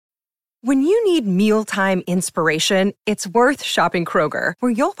When you need mealtime inspiration, it's worth shopping Kroger,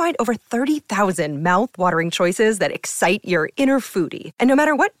 where you'll find over 30,000 mouth-watering choices that excite your inner foodie. And no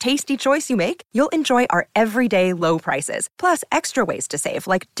matter what tasty choice you make, you'll enjoy our everyday low prices, plus extra ways to save,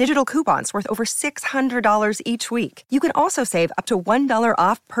 like digital coupons worth over $600 each week. You can also save up to $1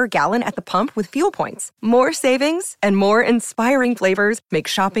 off per gallon at the pump with fuel points. More savings and more inspiring flavors make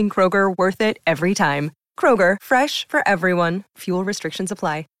shopping Kroger worth it every time. Kroger, fresh for everyone. Fuel restrictions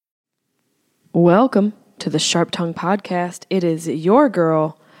apply. Welcome to the Sharp Tongue Podcast. It is your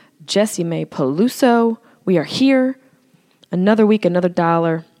girl, Jessie Mae Peluso. We are here. Another week, another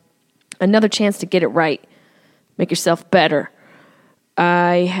dollar. Another chance to get it right. Make yourself better.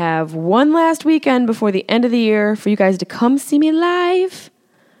 I have one last weekend before the end of the year for you guys to come see me live.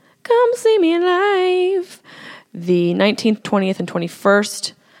 Come see me live. The 19th, 20th, and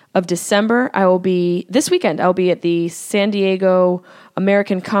 21st of December, this weekend, I'll be at the San Diego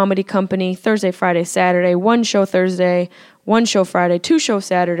American Comedy Company, Thursday, Friday, Saturday, one show Thursday, one show Friday, two shows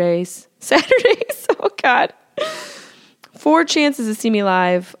Saturdays, oh God. 4 chances to see me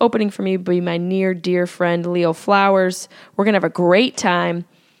live. Opening for me will be my near dear friend, Leo Flowers. We're going to have a great time.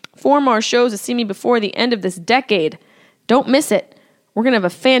 4 more shows to see me before the end of this decade. Don't miss it. We're going to have a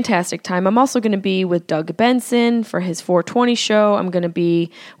fantastic time. I'm also going to be with Doug Benson for his 420 show. I'm going to be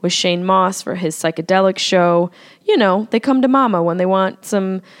with Shane Moss for his psychedelic show. You know, they come to mama when they want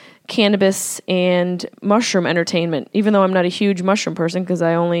some cannabis and mushroom entertainment, even though I'm not a huge mushroom person because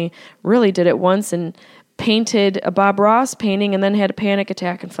I only really did it once and painted a Bob Ross painting and then had a panic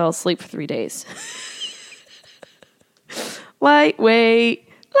attack and fell asleep for 3 days. Lightweight.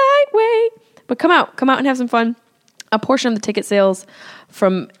 But come out and have some fun. A portion of the ticket sales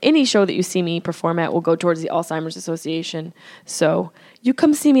from any show that you see me perform at will go towards the Alzheimer's Association. So you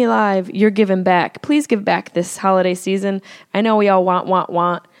come see me live, you're giving back. Please give back this holiday season. I know we all want.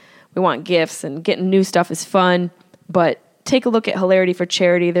 We want gifts, and getting new stuff is fun, but take a look at Hilarity for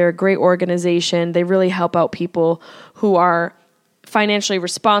Charity. They're a great organization. They really help out people who are financially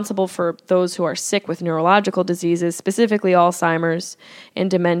responsible for those who are sick with neurological diseases, specifically Alzheimer's and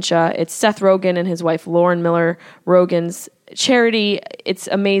dementia. It's Seth Rogen and his wife Lauren Miller Rogen's charity. It's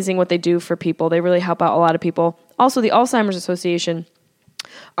amazing what they do for people. They really help out a lot of people. Also, the Alzheimer's Association,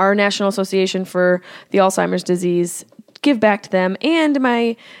 our National Association for the Alzheimer's Disease, give back to them. And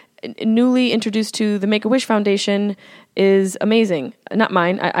my newly introduced to the Make-A-Wish Foundation is amazing. Not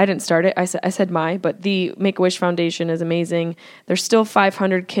mine. I didn't start it. I said but the Make-A-Wish Foundation is amazing. There's still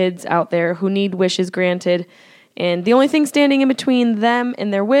 500 kids out there who need wishes granted, and the only thing standing in between them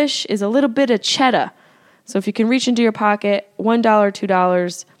and their wish is a little bit of cheddar. So if you can reach into your pocket, $1,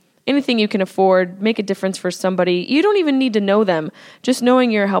 $2, anything you can afford, make a difference for somebody. You don't even need to know them. Just knowing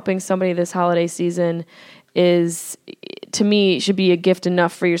you're helping somebody this holiday season is, to me, should be a gift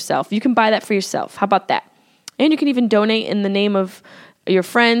enough for yourself. You can buy that for yourself. How about that? And you can even donate in the name of your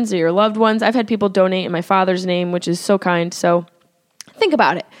friends or your loved ones. I've had people donate in my father's name, which is so kind. So think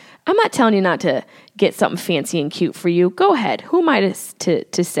about it. I'm not telling you not to get something fancy and cute for you. Go ahead. Who am I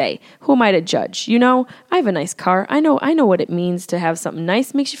to say? Who am I to judge? You know, I have a nice car. I know what it means to have something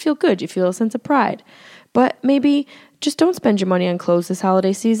nice. It makes you feel good. You feel a sense of pride. But maybe just don't spend your money on clothes this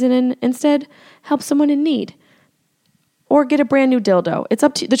holiday season and instead help someone in need. Or get a brand new dildo. It's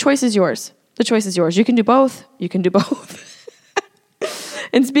up to you. The choice is yours. You can do both.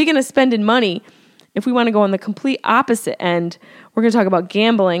 And speaking of spending money, if we want to go on the complete opposite end, we're going to talk about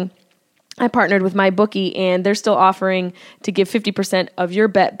gambling. I partnered with MyBookie, and they're still offering to give 50% of your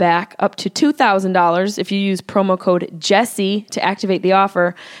bet back, up to $2,000. If you use promo code Jessie to activate the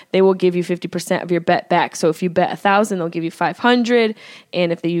offer, they will give you 50% of your bet back. So if you bet $1,000, they'll give you $500,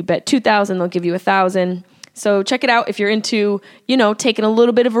 and if you bet $2,000, they'll give you $1,000. So check it out if you're into, taking a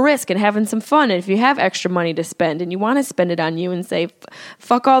little bit of a risk and having some fun. And if you have extra money to spend and you want to spend it on you and say,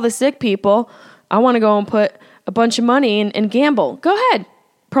 fuck all the sick people, I want to go and put a bunch of money and gamble. Go ahead.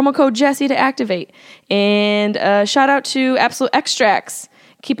 Promo code Jessie to activate. And shout out to Absolute Extracts,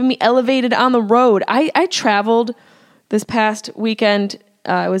 keeping me elevated on the road. I traveled this past weekend.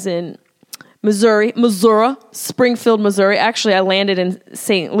 I was in Missouri, Springfield, Missouri. Actually, I landed in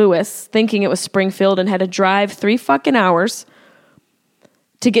St. Louis thinking it was Springfield and had to drive 3 fucking hours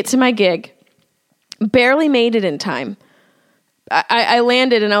to get to my gig. Barely made it in time. I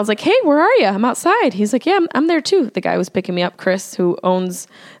landed and I was like, hey, where are you? I'm outside. He's like, yeah, I'm there too. The guy was picking me up, Chris, who owns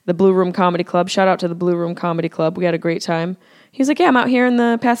the Blue Room Comedy Club. Shout out to the Blue Room Comedy Club. We had a great time. He's like, yeah, I'm out here in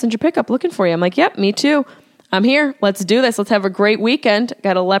the passenger pickup looking for you. I'm like, yep, me too. I'm here. Let's do this. Let's have a great weekend.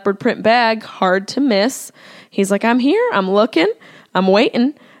 Got a leopard print bag. Hard to miss. He's like, I'm here. I'm looking. I'm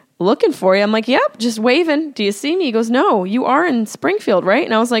waiting. looking for you. I'm like, yep, just waving. Do you see me? He goes, no, you are in Springfield, right?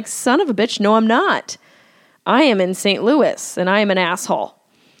 And I was like, son of a bitch, no, I'm not. I am in St. Louis, and I am an asshole.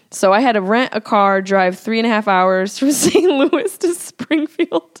 So I had to rent a car, drive 3.5 hours from St. Louis to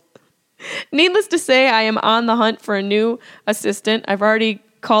Springfield. Needless to say, I am on the hunt for a new assistant. I've already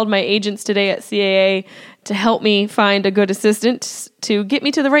called my agents today at CAA to help me find a good assistant to get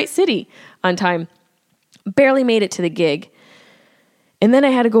me to the right city on time. Barely made it to the gig. And then I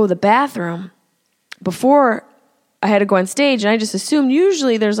had to go to the bathroom before I had to go on stage, and I just assumed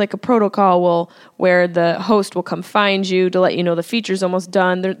usually there's like a protocol where the host will come find you to let you know the feature's almost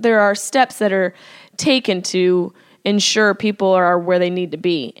done. There are steps that are taken to ensure people are where they need to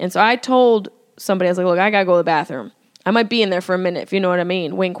be. And so I told somebody, I was like, look, I got to go to the bathroom. I might be in there for a minute, if you know what I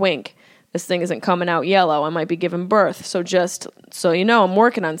mean. Wink, wink. This thing isn't coming out yellow. I might be giving birth. So just so you know, I'm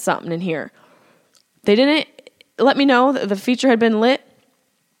working on something in here. They didn't let me know that the feature had been lit.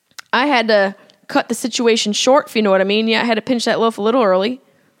 I had to cut the situation short, if you know what I mean. Yeah, I had to pinch that loaf a little early.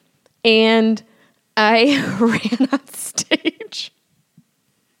 And I ran on stage.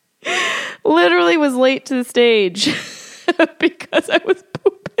 Literally was late to the stage because I was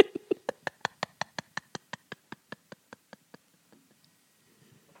pooping.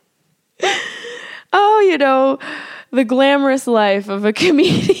 Oh, you know, the glamorous life of a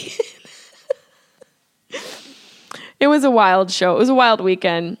comedian. It was a wild show. It was a wild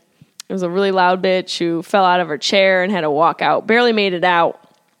weekend. It was a really loud bitch who fell out of her chair and had to walk out. Barely made it out.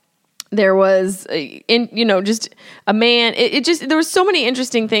 There was, just a man. There were so many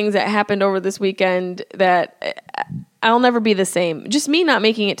interesting things that happened over this weekend that I'll never be the same. Just me not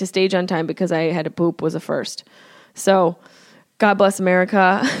making it to stage on time because I had to poop was a first. So, God bless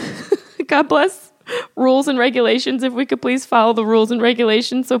America. God bless rules and regulations. If we could please follow the rules and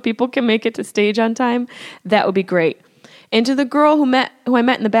regulations so people can make it to stage on time, that would be great. And to the girl who I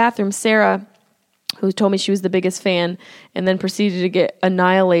met in the bathroom, Sarah, who told me she was the biggest fan and then proceeded to get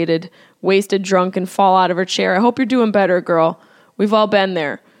annihilated, wasted, drunk, and fall out of her chair. I hope you're doing better, girl. We've all been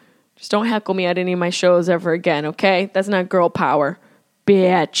there. Just don't heckle me at any of my shows ever again, okay? That's not girl power.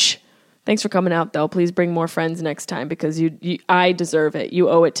 Bitch. Thanks for coming out, though. Please bring more friends next time because I deserve it. You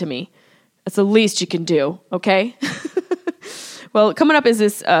owe it to me. That's the least you can do, okay? Well, coming up is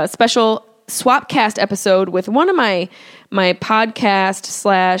this special Swapcast episode with one of my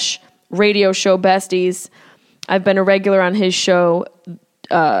podcast / radio show besties. I've been a regular on his show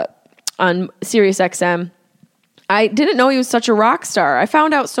on Sirius XM. I didn't know he was such a rock star. I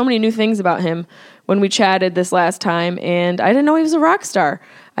found out so many new things about him when we chatted this last time, and I didn't know he was a rock star.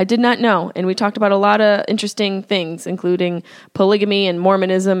 I did not know, and we talked about a lot of interesting things, including polygamy and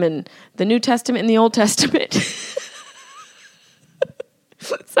Mormonism and the New Testament and the Old Testament.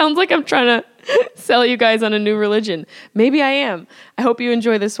 Sounds like I'm trying to sell you guys on a new religion. Maybe I am. I hope you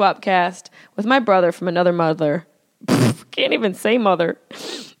enjoy this Swapcast with my brother from another mother. Can't even say mother.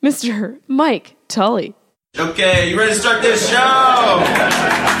 Mr. Mike Tully. Okay, you ready to start this show?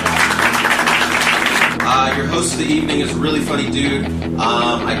 Your host of the evening is a really funny dude.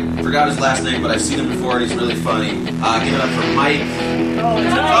 I forgot his last name, but I've seen him before, and he's really funny. Give it up for Mike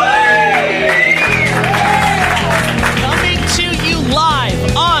Tully. Coming to you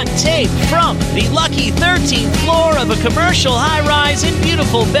live on tape from the lucky 13th floor of a commercial high-rise in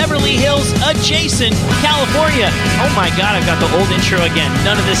beautiful Beverly Hills adjacent California. Oh my God, I've got the old intro again.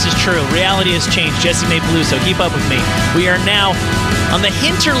 None of this is true. Reality has changed. Jesse May Peluso, keep up with me. We are now on the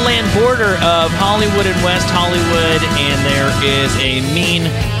hinterland border of Hollywood and West Hollywood, and there is a mean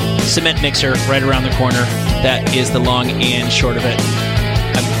cement mixer right around the corner. That is the long and short of it.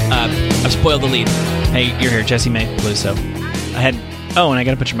 I've spoiled the lead. Hey, you're here, Jesse May Peluso. And I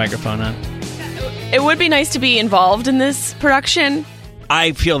got to put your microphone on. It would be nice to be involved in this production.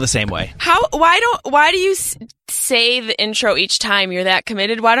 I feel the same way. Why do you say the intro each time you're that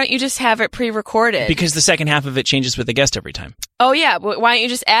committed? Why don't you just have it pre-recorded? Because the second half of it changes with the guest every time. Oh yeah, but why don't you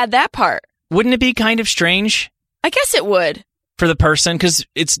just add that part? Wouldn't it be kind of strange? I guess it would. For the person, because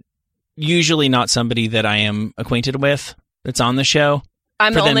it's usually not somebody that I am acquainted with that's on the show.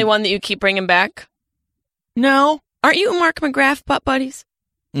 I'm the only one that you keep bringing back? No. Aren't you Mark McGrath butt buddies?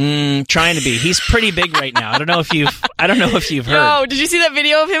 Trying to be. He's pretty big right now. I don't know if you've heard. No, did you see that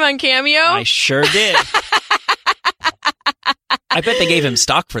video of him on Cameo? I sure did. I bet they gave him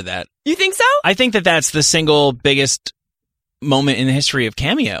stock for that. You think so? I think that's the single biggest moment in the history of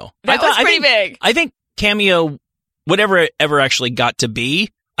Cameo. That was pretty big. I think Cameo, whatever it ever actually got to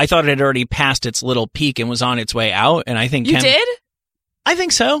be, I thought it had already passed its little peak and was on its way out. And I think you did? I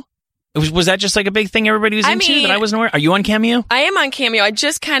think so. Was that just like a big thing everybody was into mean, that I wasn't aware? Are you on Cameo? I am on Cameo. I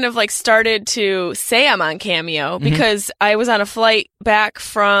just kind of like started to say I'm on Cameo because I was on a flight back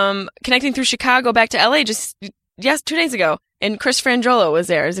from connecting through Chicago back to LA 2 days ago. And Chris Frangiola was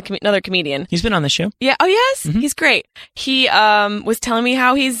there as another comedian. He's been on the show. Yeah. Oh, yes? He's great. He was telling me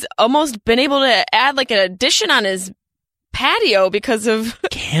how he's almost been able to add like an addition on his patio because of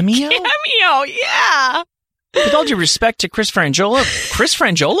Cameo? Cameo, yeah. With all due respect to Chris Frangiola. Chris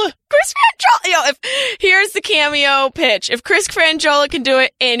Frangiola? Chris Frangiola. Here's the Cameo pitch. If Chris Frangiola can do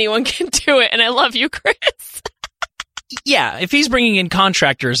it, anyone can do it. And I love you, Chris. Yeah, if he's bringing in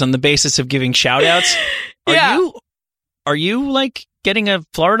contractors on the basis of giving shout-outs, are you like getting a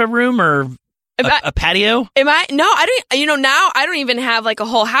Florida room or a patio? Am I? No, I don't. Now I don't even have like a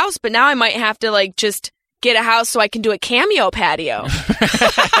whole house, but now I might have to like just get a house so I can do a Cameo patio.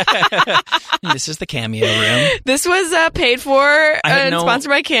 This is the Cameo room. This was paid for and sponsored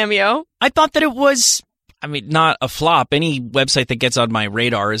by Cameo. I thought that it was, not a flop. Any website that gets on my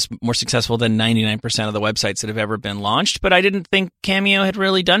radar is more successful than 99% of the websites that have ever been launched, but I didn't think Cameo had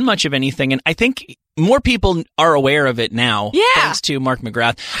really done much of anything, and I think more people are aware of it now, thanks to Mark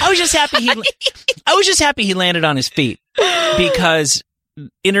McGrath. I was just happy he landed on his feet, because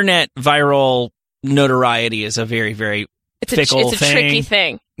internet viral notoriety is a very, very fickle thing. It's a tricky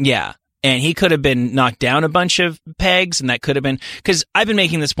thing. Yeah. And he could have been knocked down a bunch of pegs, and that could have been, because I've been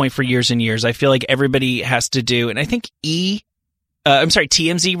making this point for years and years. I feel like everybody has to do, and I think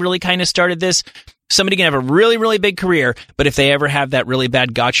TMZ really kind of started this. Somebody can have a really, really big career, but if they ever have that really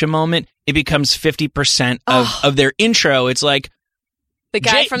bad gotcha moment, it becomes 50% of their intro. It's like, the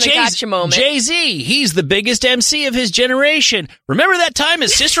guy from the gotcha moment. Jay-Z, he's the biggest MC of his generation. Remember that time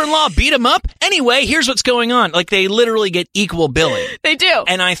his sister-in-law beat him up? Anyway, here's what's going on. Like, they literally get equal billing. They do.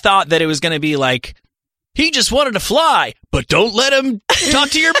 And I thought that it was going to be like, he just wanted to fly, but don't let him talk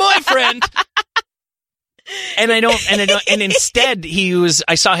to your boyfriend. And instead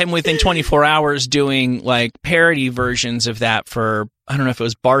I saw him within 24 hours doing like parody versions of that for, I don't know if it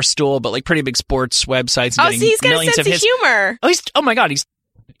was Barstool, but like pretty big sports websites. Oh, see, he's got a sense of humor. Oh my God,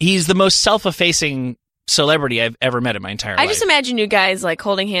 he's the most self-effacing celebrity I've ever met in my entire life. I just imagine you guys like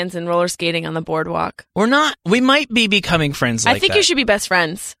holding hands and roller skating on the boardwalk. We're not. We might be becoming friends like that. I think you should be best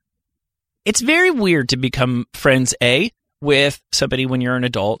friends. It's very weird to become friends, with somebody when you're an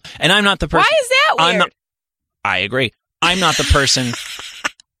adult. And I'm not the person. Why is that weird? I agree. I'm not the person.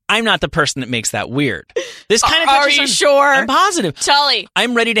 I'm not the person that makes that weird. This kind of Are you sure? I'm positive. Tully.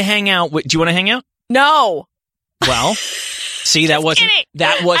 I'm ready to hang out. Do you want to hang out? No. Well, see, that wasn't. Kidding.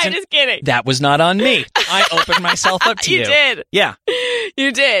 I'm just kidding. That was not on me. I opened myself up to you. You did. Yeah.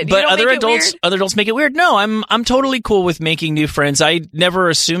 You did. But other adults make it weird. No, I'm totally cool with making new friends. I never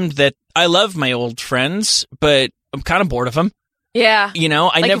assumed that. I love my old friends, but I'm kind of bored of them. Yeah.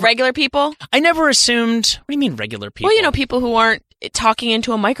 Regular people? I never assumed. What do you mean regular people? Well, people who aren't talking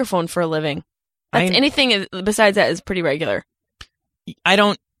into a microphone for a living. Anything besides that is pretty regular. I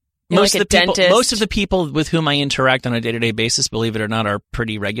don't. Most of the people with whom I interact on a day-to-day basis, believe it or not, are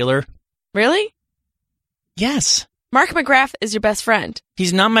pretty regular. Really? Yes. Mark McGrath is your best friend.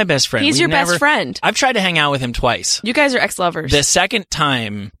 He's not my best friend. He's your best friend. I've tried to hang out with him twice. You guys are ex-lovers. The second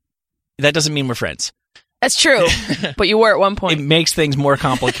time, that doesn't mean we're friends. That's true, but you were at one point. It makes things more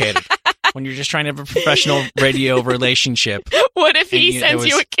complicated when you're just trying to have a professional radio relationship. What if he sends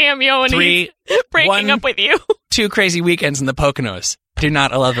you a cameo and he's breaking up with you? 2 crazy weekends in the Poconos. Do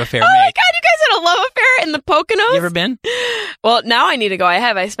not a love affair make. Oh my God, you guys had a love affair in the Poconos? You ever been? Well, now I need to go.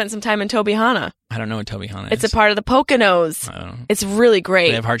 I spent some time in Tobyhanna. I don't know what Tobyhanna is. It's a part of the Poconos. I don't know. It's really great.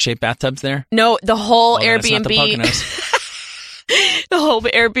 They have heart-shaped bathtubs there? No, the whole Airbnb. That's not the Poconos. The whole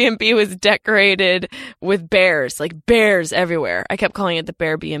Airbnb was decorated with bears, like bears everywhere. I kept calling it the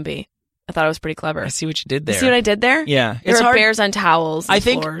Bear B&B. I thought it was pretty clever. I see what you did there. You see what I did there? Yeah. There were bears on towels and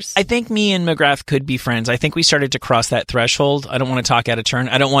floors. I think me and McGrath could be friends. I think we started to cross that threshold. I don't want to talk out of turn.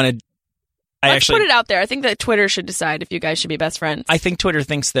 I don't want to... Let's put it out there. I think that Twitter should decide if you guys should be best friends. I think Twitter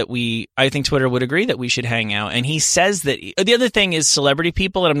would agree that we should hang out. And he says that... The other thing is celebrity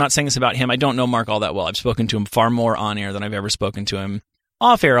people, and I'm not saying this about him. I don't know Mark all that well. I've spoken to him far more on air than I've ever spoken to him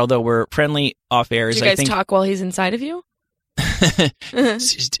off air, although we're friendly off air. Do you guys talk while he's inside of you?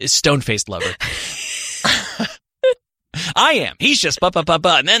 Stone-faced lover. I am. He's just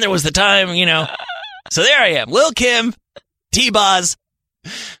and then there was the time, So there I am. Lil' Kim, T-Boz.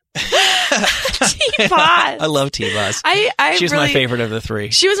 T-Boz. I love T-Boz. She was my favorite of the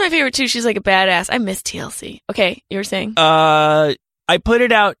 3. She was my favorite too. She's like a badass. I miss TLC. Okay, you were saying? I put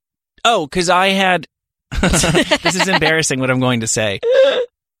it out. Oh, because I had. This is embarrassing what I'm going to say.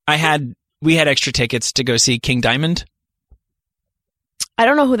 We had extra tickets to go see King Diamond. I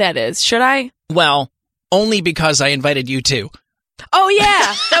don't know who that is. Should I? Well, only because I invited you too. Oh,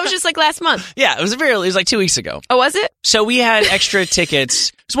 yeah. That was just like last month. Yeah, it was like 2 weeks ago. Oh, was it? So we had extra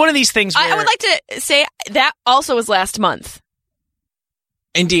tickets. It's one of these things where... I would like to say that also was last month.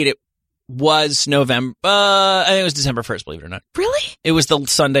 Indeed, it was November. I think it was December 1st, believe it or not. Really? It was the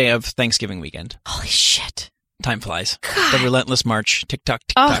Sunday of Thanksgiving weekend. Holy shit. Time flies. God. The relentless march. Tick-tock,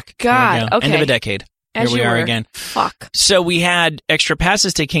 Oh, tick-tock. God. There we go. Okay. End of a decade. As Here we you are were. again. Fuck. So we had extra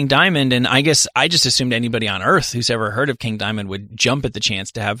passes to King Diamond, and I guess I just assumed anybody on Earth who's ever heard of King Diamond would jump at the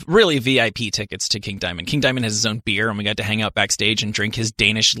chance to have really VIP tickets to King Diamond. King Diamond has his own beer, and we got to hang out backstage and drink his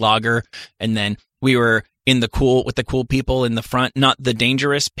Danish lager, and then we were in the with the cool people in the front, not the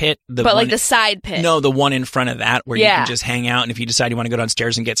dangerous pit. But like the side pit. No, the one in front of that where you Yeah. can just hang out, and if you decide you want to go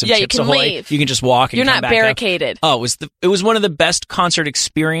downstairs and get some Yeah, you Chips can Ahoy, leave. you can just walk and You're come not back up. barricaded. Oh, it was one of the best concert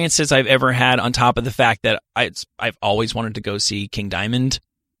experiences I've ever had, on top of the fact that I've always wanted to go see King Diamond.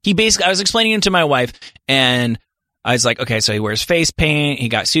 I was explaining him to my wife, and I was like, okay, so he wears face paint. He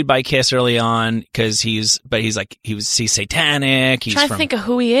got sued by Kiss early on because he's satanic. He's trying to think of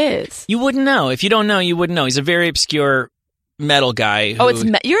who he is. You wouldn't know. If you don't know, you wouldn't know. He's a very obscure metal guy. Oh,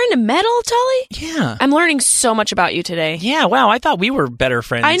 you're into metal, Tully? Yeah. I'm learning so much about you today. Yeah, wow, I thought we were better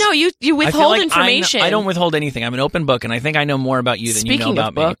friends. I know, you I feel withhold like information. I don't withhold anything. I'm an open book, and I think I know more about you than you know Speaking about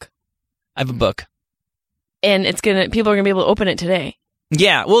of book, me. I have a book. and people are gonna be able to open it today.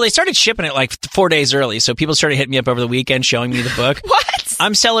 Yeah, well, they started shipping it like 4 days early, so people started hitting me up over the weekend showing me the book. What?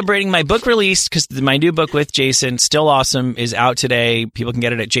 I'm celebrating my book release because my new book with Jason, Still Awesome, is out today. People can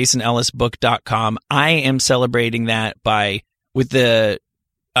get it at jasonellisbook.com. I am celebrating that with the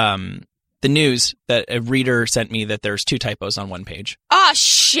news that a reader sent me that there's 2 typos on one page. Oh,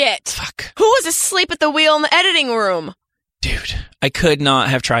 shit. Fuck. Who was asleep at the wheel in the editing room? Dude, I could not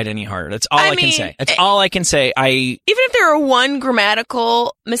have tried any harder. That's all I can say. That's all I can say. Even if there were one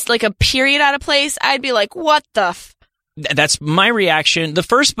grammatical like a period out of place, I'd be like, what the That's my reaction. The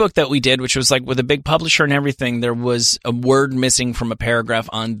first book that we did, which was like with a big publisher and everything, there was a word missing from a paragraph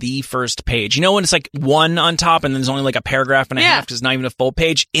on the first page. You know when it's like one on top and then there's only like a paragraph and a half because it's not even a full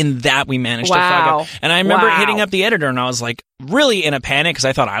page? In that, we managed to fuck up. And I remember hitting up the editor and I was like really in a panic because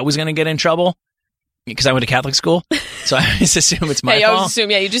I thought I was going to get in trouble because I went to Catholic school. So I just assume it's my fault.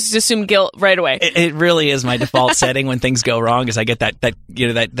 You just assume guilt right away. It really is my default setting when things go wrong, is I get that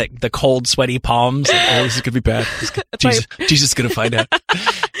the cold, sweaty palms. Like, oh, this is gonna be bad. Jesus is gonna find out.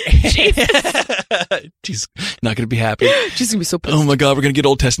 Jesus not gonna be happy. She's gonna be so pissed. Oh my God, we're gonna get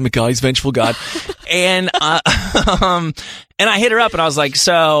Old Testament guy. He's vengeful God. And I hit her up and I was like,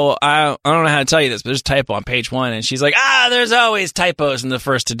 so I don't know how to tell you this, but there's a typo on page 1. And she's like, there's always typos in the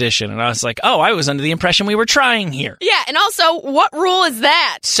first edition. And I was like, I was under the impression we were trying here. Yeah, and also, what rule is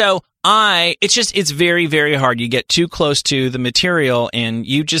that? So it's very, very hard. You get too close to the material and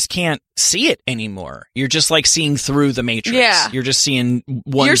you just can't see it anymore. You're just like seeing through the matrix. Yeah. You're just seeing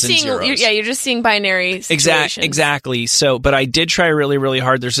ones and zeros. You're just seeing binary situations. Exactly. So, but I did try really, really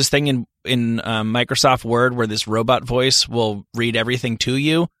hard. There's this thing in Microsoft Word where this robot voice will read everything to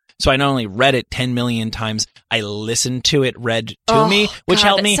you. So I not only read it 10 million times, I listened to it read to me, which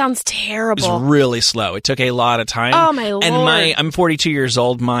helped me. That sounds terrible. It was really slow. It took a lot of time. Oh my Lord. And I'm 42 years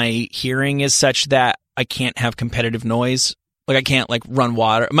old. My hearing is such that I can't have competitive noise. Like I can't like run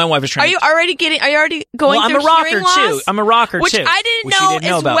water. My wife is trying. Are you already going I'm through a rocker hearing too. loss? I'm a rocker which too. I didn't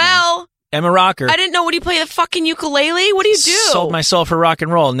know as well. I'm a rocker. I didn't know. What do you play, the fucking ukulele? What do you do? Sold my soul for rock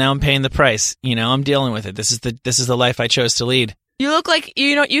and roll. Now I'm paying the price. I'm dealing with it. This is the life I chose to lead. You look like,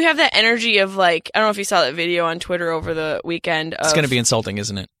 you have that energy of like, I don't know if you saw that video on Twitter over the weekend. It's going to be insulting,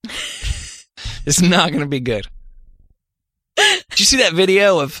 isn't it? It's not going to be good. Did you see that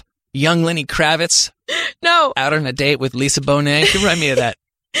video of young Lenny Kravitz? No. Out on a date with Lisa Bonet? Remind me of that.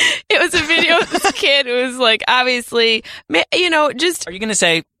 It was a video of this kid who was like, obviously, just... Are you going to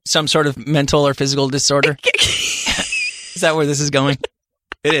say some sort of mental or physical disorder? Is that where this is going?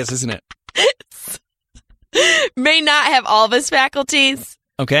 It is, isn't it? May not have all of his faculties.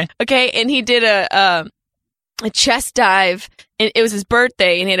 Okay. And he did a chest dive, and it was his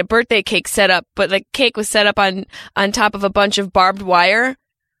birthday, and he had a birthday cake set up, but the cake was set up on top of a bunch of barbed wire,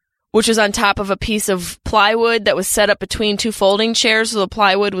 which was on top of a piece of plywood that was set up between 2 folding chairs, so the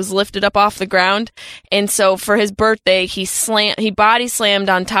plywood was lifted up off the ground. And so for his birthday, he body slammed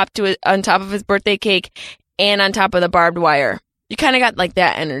on top of his birthday cake and on top of the barbed wire. You kind of got like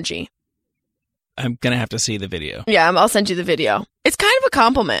that energy. I'm going to have to see the video. Yeah, I'll send you the video. It's kind of a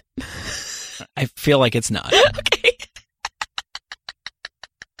compliment. I feel like it's not. Okay.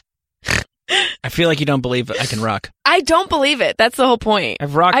 I feel like you don't believe I can rock. I don't believe it. That's the whole point.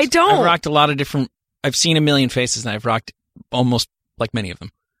 I've rocked a lot of different... I've seen a million faces, and I've rocked almost like many of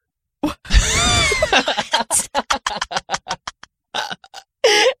them.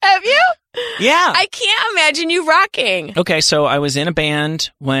 Have you? Yeah. I can't imagine you rocking. Okay, so I was in a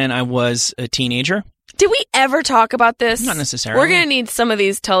band when I was a teenager. Did we ever talk about this? Not necessarily. We're going to need some of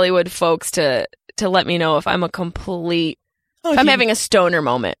these Tullywood folks to let me know if I'm a complete... if I'm having a stoner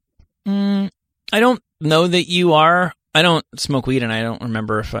moment. I don't know that you are. I don't smoke weed, and I don't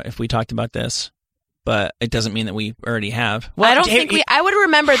remember if we talked about this. But it doesn't mean that we already have. Well, I don't think I would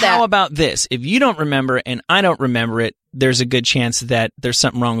remember that. How about this? If you don't remember it and I don't remember it, there's a good chance that there's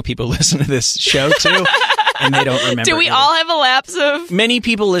something wrong with people listening to this show too, and they don't remember. Do we all have a lapse of? Many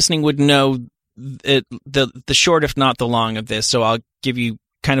people listening would know the short, if not the long, of this. So I'll give you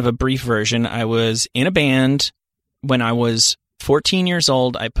kind of a brief version. I was in a band when I was 14 years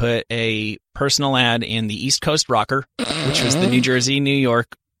old. I put a personal ad in the East Coast Rocker, which was the New Jersey, New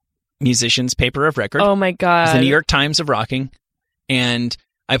York musicians' paper of record. Oh my God. It was the New York Times of rocking. And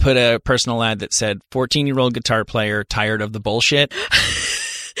I put a personal ad that said, 14-year-old guitar player tired of the bullshit.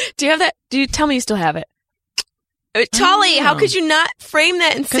 Do you have that? Do you tell me you still have it? Tully, how could you not frame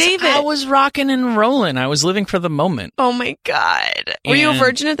that and save it? I was rocking and rolling. I was living for the moment. Oh my God. Were you a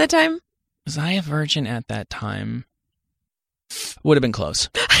virgin at that time? Was I a virgin at that time? Would have been close.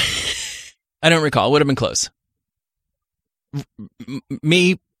 I don't recall. Would have been close.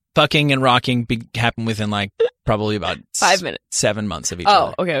 Me fucking and rocking happened within like probably about 5 minutes, 7 months of each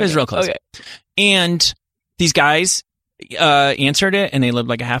other. Okay. It was real close. Okay. And these guys answered it, and they lived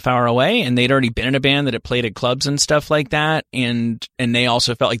like a half hour away, and they'd already been in a band that had played at clubs and stuff like that, and they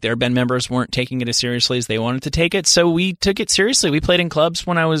also felt like their band members weren't taking it as seriously as they wanted to take it, so we took it seriously. We played in clubs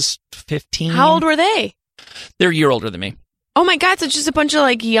when I was 15. How old were they? They're a year older than me. Oh my God, so it's just a bunch of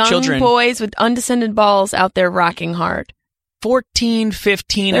like young children, boys with undescended balls out there rocking hard. 14,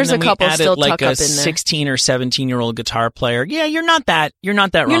 15, There's and then a couple we added still like tuck a up in there. 16 or 17-year-old guitar player. Yeah, you're not that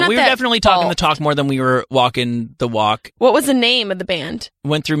wrong. We were definitely talking the talk more than we were walking the walk. What was the name of the band?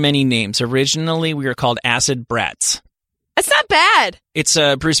 Went through many names. Originally, we were called Acid Brats. That's not bad. It's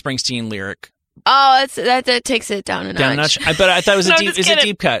a Bruce Springsteen lyric. Oh, that takes it down a notch. But I thought it was a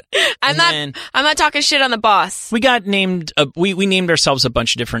deep cut. I'm not talking shit on the boss. We got named. We named ourselves a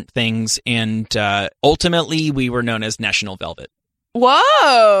bunch of different things, and ultimately we were known as National Velvet.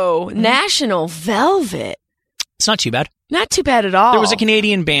 Whoa, National Velvet. It's not too bad. Not too bad at all. There was a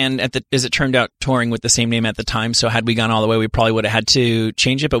Canadian band as it turned out touring with the same name at the time. So had we gone all the way, we probably would have had to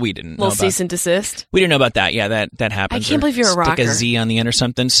change it, but we didn't. Little cease and desist. We didn't know about that. Yeah, that happens. I can't believe you're a rocker. Stick a Z on the end or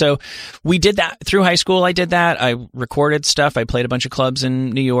something. So we did that through high school. I did that. I recorded stuff. I played a bunch of clubs in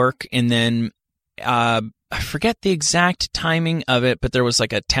New York, and then I forget the exact timing of it, but there was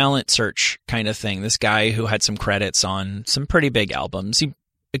like a talent search kind of thing. This guy who had some credits on some pretty big albums.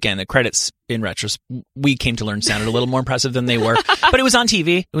 Again, the credits in retrospect, we came to learn sounded a little more impressive than they were, but it was on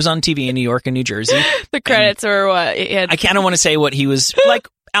TV. It was on TV in New York and New Jersey. The credits were what? I kind of want to say what he was like.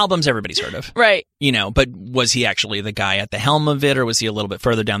 Albums everybody's heard of, right? You know, but was he actually the guy at the helm of it, or was he a little bit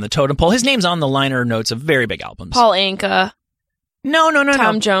further down the totem pole? His name's on the liner notes of very big albums. Paul Anka. No.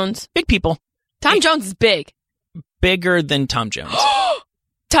 Tom Jones. Big people. Tom Jones is big. Bigger than Tom Jones.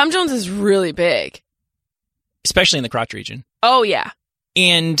 Tom Jones is really big. Especially in the crotch region. Oh, yeah.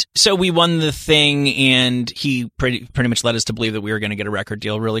 And so we won the thing, and he pretty much led us to believe that we were going to get a record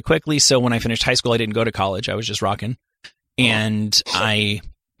deal really quickly. So when I finished high school, I didn't go to college. I was just rocking. And I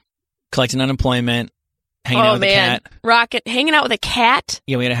collected unemployment, hanging out with a cat. Hanging out with a cat?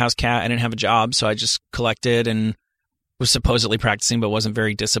 Yeah, we had a house cat. I didn't have a job, so I just collected and was supposedly practicing, but wasn't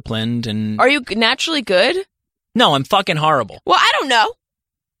very disciplined. And are you naturally good? No, I'm fucking horrible. Well, I don't know.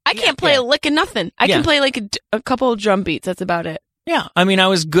 I can't play a lick of nothing. I can play like a couple of drum beats. That's about it. Yeah. I mean, I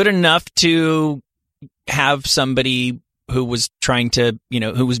was good enough to have somebody who was trying to,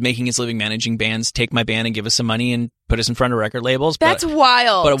 who was making his living managing bands, take my band and give us some money and put us in front of record labels. That's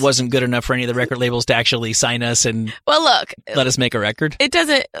wild. But it wasn't good enough for any of the record labels to actually sign us and let us make a record. It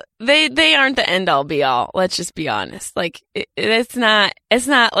doesn't, they aren't the end all be all. Let's just be honest. Like it's not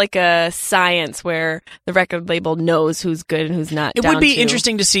like a science where the record label knows who's good and who's not. It would be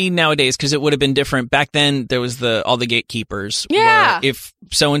interesting to see nowadays, because it would have been different. Back then there was all the gatekeepers. Yeah. Where if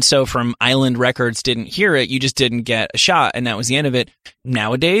so-and-so from Island Records didn't hear it, you just didn't get a shot, and that was the end of it.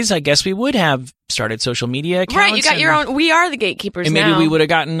 Nowadays, I guess we would have started social media accounts. Right, you got your own. We are the gatekeepers, and maybe we would have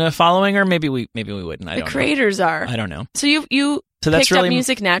gotten a following, or maybe we wouldn't. I don't know. The creators are. I don't know. So you picked up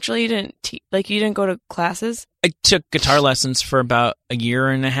music naturally. You didn't you didn't go to classes. I took guitar lessons for about a year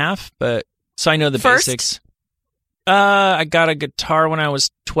and a half, but so I know the basics. I got a guitar when I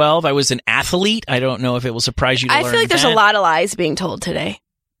was 12. I was an athlete. I don't know if it will surprise you to learn feel like there's a lot of lies being told today.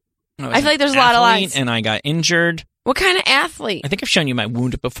 I feel like there's a lot of lies. And I got injured. What kind of athlete? I think I've shown you my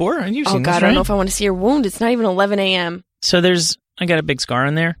wound before. Have you seen Oh, God, this, I don't right? know if I want to see your wound. It's not even 11 a.m. So I got a big scar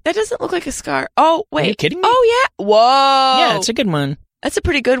on there. That doesn't look like a scar. Oh, wait. Are you kidding me? Oh, yeah. Whoa. Yeah, it's a good one. That's a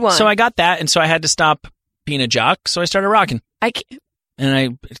pretty good one. So I got that, and so I had to stop being a jock, so I started rocking.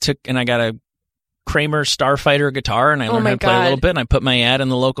 And I got a Kramer Starfighter guitar, and I learned how to play a little bit, and I put my ad in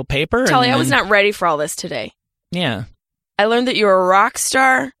the local paper. Tully, I was not ready for all this today. Yeah. I learned that you were a rock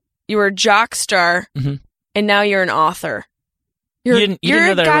star, you were a jock star, and now you're an author. You're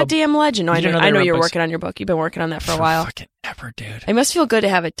a goddamn legend. No, I know you're working on your book. You've been working on that for a while. Fucking ever, dude. It must feel good to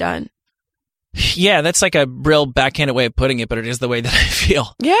have it done. Yeah, that's like a real backhanded way of putting it, but it is the way that I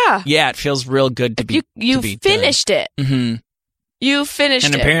feel. Yeah. Yeah, it feels real good to be. You finished it. Mm-hmm. You finished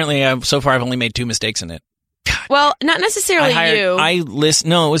it. And apparently, so far, I've only made 2 mistakes in it. God. Well, not necessarily you.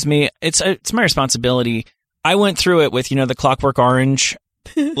 No, it was me. It's my responsibility. I went through it with, the Clockwork Orange,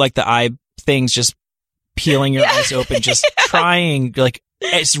 like the eye things, just peeling your eyes open, just trying,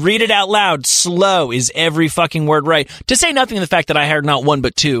 read it out loud. Slow is every fucking word right. To say nothing of the fact that I hired not 1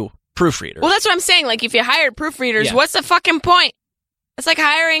 but 2 proofreaders. Well, that's what I'm saying. Like, if you hired proofreaders, what's the fucking point? It's like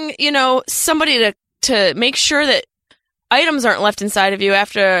hiring, somebody to make sure that items aren't left inside of you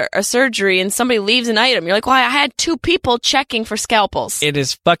after a surgery and somebody leaves an item. You're like, well, I had 2 people checking for scalpels. It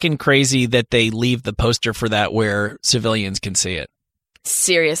is fucking crazy that they leave the poster for that where civilians can see it.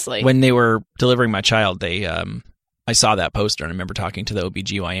 Seriously. When they were delivering my child, I saw that poster and I remember talking to the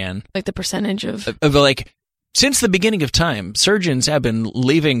OBGYN. Like the percentage of since the beginning of time, surgeons have been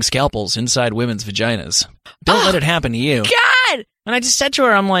leaving scalpels inside women's vaginas. Don't let it happen to you. God! And I just said to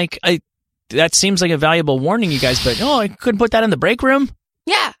her, I'm like, that seems like a valuable warning, you guys, but I couldn't put that in the break room?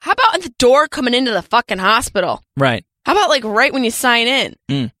 Yeah. How about at the door coming into the fucking hospital? Right. How about right when you sign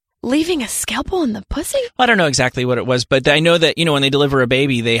in? Leaving a scalpel in the pussy? I don't know exactly what it was, but I know that, when they deliver a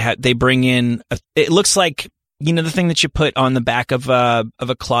baby, they bring in, it looks like, the thing that you put on the back of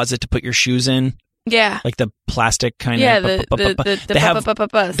a closet to put your shoes in. Yeah. Like the plastic kind of. Yeah,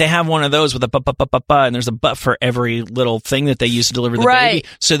 they have one of those with a and there's a butt for every little thing that they use to deliver the baby,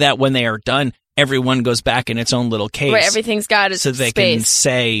 so that when they are done, everyone goes back in its own little case. Right, everything's got its so they space. Can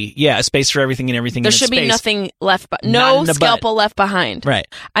say, a space for everything and everything. There should be nothing left, no scalpel left behind. Right.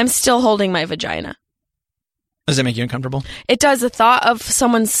 I'm still holding my vagina. Does that make you uncomfortable? It does. The thought of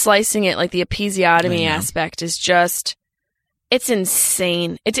someone slicing it, like the episiotomy aspect, is just, it's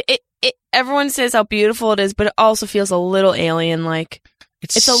insane. Everyone says how beautiful it is, but it also feels a little alien-like.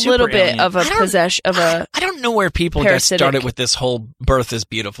 It's a little bit of a possession of a. I don't know where people got started with this whole birth is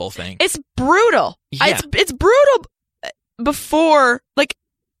beautiful thing. It's brutal. Yeah. It's brutal before,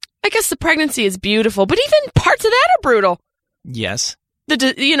 I guess the pregnancy is beautiful, but even parts of that are brutal. Yes.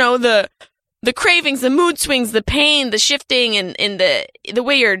 The cravings, the mood swings, the pain, the shifting, and the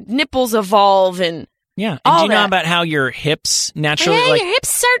way your nipples evolve, and yeah. And do you know about how your hips naturally, your hips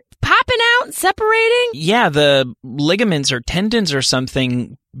start popping out and separating? Yeah, the ligaments or tendons or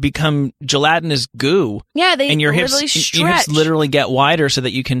something become gelatinous goo. Yeah, and your literally hips, stretch. Your hips literally get wider so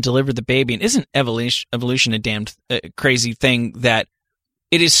that you can deliver the baby. And isn't evolution a damned crazy thing that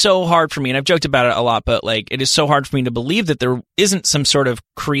it is so hard for me, and I've joked about it a lot, but it is so hard for me to believe that there isn't some sort of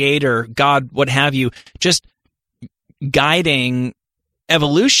creator, God, what have you, just guiding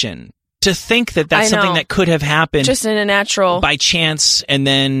evolution. To think that that's something that could have happened just in a natural by chance, and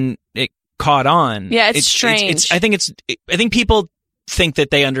then it caught on. Yeah, it's strange. I think people think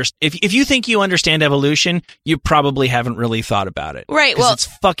that they understand. If you think you understand evolution, you probably haven't really thought about it, right? Well, it's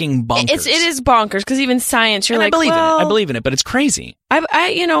fucking bonkers. It is bonkers because even science, you're and like, I believe in it, but it's crazy. I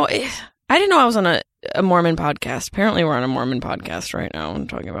didn't know I was on a Mormon podcast. Apparently, we're on a Mormon podcast right now and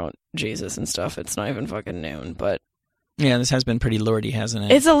talking about Jesus and stuff. It's not even fucking noon, but. Yeah, this has been pretty lordy, hasn't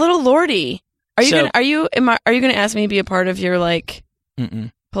it? It's a little lordy. Are you gonna ask me to be a part of your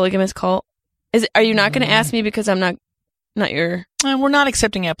polygamous cult? Are you not gonna ask me because I'm not your? We're not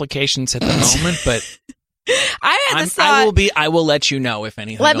accepting applications at the moment, but I had this thought. I will let you know if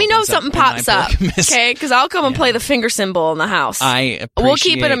anything. Let me know if something pops up, okay? Because I'll come and play the finger cymbal in the house. We'll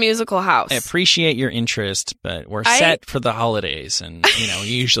keep it a musical house. I appreciate your interest, but we're set for the holidays, and you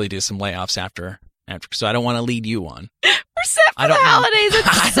usually do some layoffs after. So I don't want to lead you on. We're set for the holidays.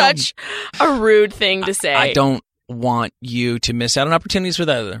 It's such a rude thing to say. I don't want you to miss out on opportunities with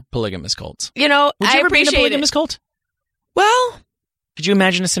other polygamous cults. Would you ever be in a polygamous cult? Well, could you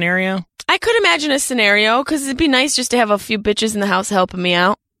imagine a scenario? I could imagine a scenario because it'd be nice just to have a few bitches in the house helping me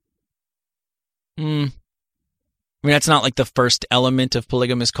out. I mean, that's not like the first element of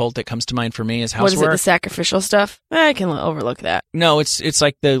polygamous cult that comes to mind for me is housework. What is it, the sacrificial stuff? I can overlook that. No, it's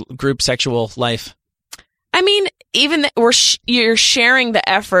like the group sexual life. I mean, even you're sharing the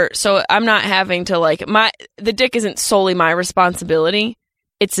effort, so I'm not having to like the dick isn't solely my responsibility.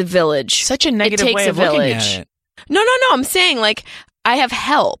 It's a village. Such a negative way of looking at it. No. I'm saying like I have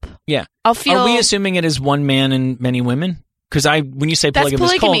help. Yeah. I'll feel. Are we assuming it is one man and many women? Because when you say that's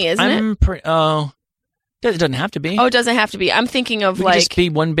polygamy, isn't it? It doesn't have to be. Oh, it doesn't have to be. I'm thinking of we could just be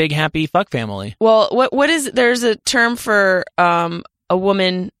one big happy fuck family. Well, what is there's a term for a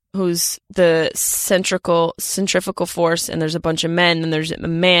woman who's the centrifugal force, and there's a bunch of men, and there's a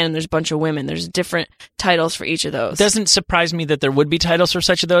man, and there's a bunch of women. There's different titles for each of those. It doesn't surprise me that there would be titles for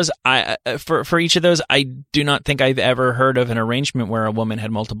such of those. For each of those, I do not think I've ever heard of an arrangement where a woman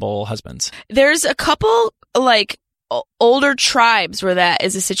had multiple husbands. There's a couple like older tribes where that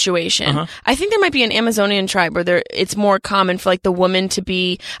is a situation. Uh-huh. I think there might be an Amazonian tribe where it's more common for like the woman to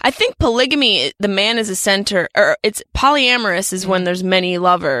be. I think polygamy, the man is a center, or it's polyamorous is when there's many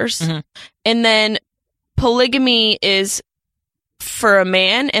lovers, mm-hmm. and then polygamy is for a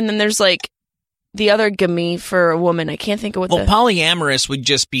man, and then there's like the other gamy for a woman. I can't think of what. Polyamorous would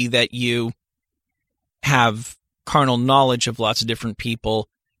just be that you have carnal knowledge of lots of different people.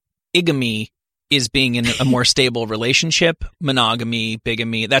 Igamy is being in a more stable relationship. Monogamy,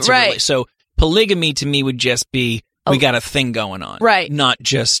 bigamy, that's right. So polygamy to me would just be we got a thing going on, right? Not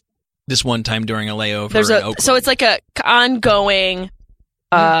just this one time during a layover. In Oakland. So it's like a ongoing.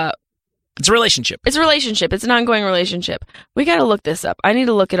 It's a relationship. It's a relationship. It's an ongoing relationship. We got to look this up. I need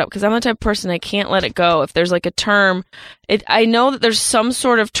to look it up because I'm the type of person I can't let it go. If there's like a term, I know that there's some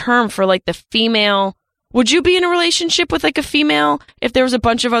sort of term for like the female. Would you be in a relationship with like a female if there was a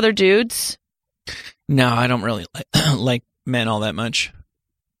bunch of other dudes? No, I don't really like men all that much.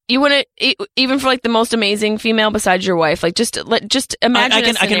 You wouldn't, even for like the most amazing female besides your wife. Like just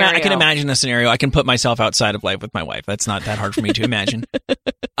imagine. I can imagine a scenario. I can put myself outside of life with my wife. That's not that hard for me to imagine.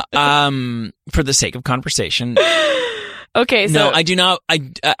 For the sake of conversation. Okay, so no, I do not.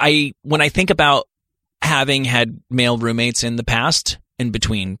 I when I think about having had male roommates in the past, in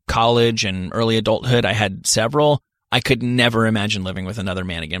between college and early adulthood, I had several. I could never imagine living with another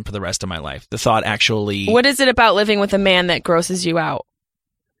man again for the rest of my life. The thought actually... What is it about living with a man that grosses you out?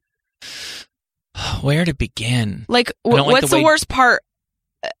 Where to begin? Like, what's the worst part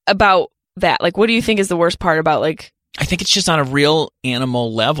about that? Like, what do you think is the worst part about, like... I think it's just on a real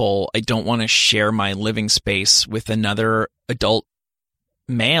animal level. I don't want to share my living space with another adult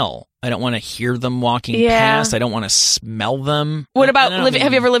male. I don't want to hear them walking past. I don't want to smell them. What about living?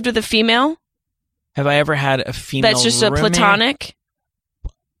 Have you ever lived with a female? Have I ever had a female that's just roommate? A platonic?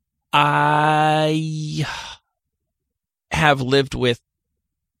 I have lived with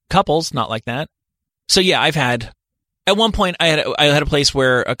couples, not like that. So yeah, I've had. At one point, I had a place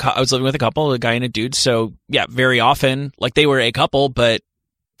where I was living with a couple, a guy and a dude. So yeah, very often, like they were a couple, but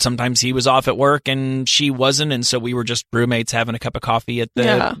sometimes he was off at work and she wasn't, and so we were just roommates having a cup of coffee at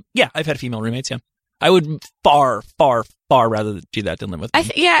the. Yeah, I've had female roommates. Yeah, I would far rather do that than live with them.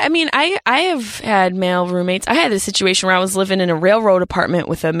 I mean, I have had male roommates. I had a situation where I was living in a railroad apartment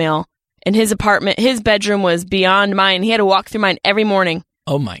with a male, and his bedroom was beyond mine. He had to walk through mine every morning.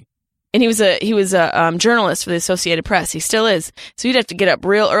 Oh my! And he was a journalist for the Associated Press. He still is. So he'd have to get up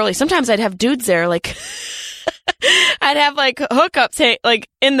real early. Sometimes I'd have dudes there, like I'd have like hookups, like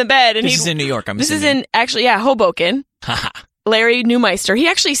in the bed. And this is in New York. This is in Hoboken. Larry Neumeister. He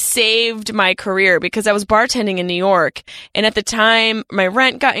actually saved my career because I was bartending in New York. And at the time, my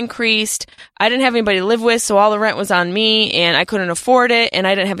rent got increased. I didn't have anybody to live with, so all the rent was on me, and I couldn't afford it, and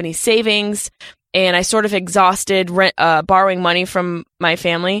I didn't have any savings. And I sort of exhausted borrowing money from my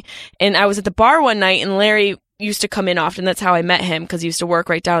family. And I was at the bar one night, and Larry used to come in often. That's how I met him, because he used to work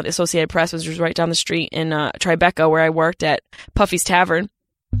right down at the Associated Press, which was right down the street in Tribeca, where I worked at Puffy's Tavern.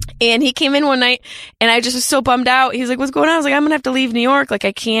 And he came in one night, and I just was so bummed out. He's like, "What's going on?" I was like, "I'm going to have to leave New York. Like,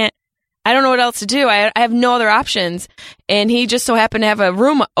 I don't know what else to do. I have no other options." And he just so happened to have a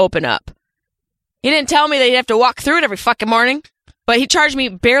room open up. He didn't tell me that he'd have to walk through it every fucking morning, but he charged me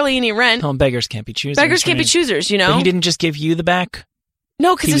barely any rent. Oh, beggars can't be choosers. Beggars can't be choosers, you know? But he didn't just give you the back?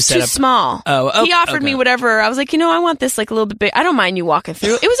 No, because it's too small. Oh, he offered me whatever. I was like, I want this like a little bit big. I don't mind you walking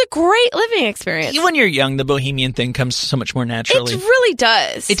through. It was a great living experience. When you're young, the bohemian thing comes so much more naturally. It really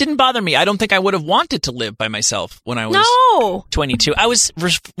does. It didn't bother me. I don't think I would have wanted to live by myself when I was 22. I was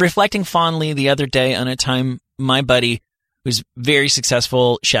reflecting fondly the other day on a time my buddy, who's very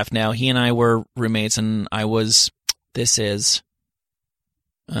successful chef now, he and I were roommates, and the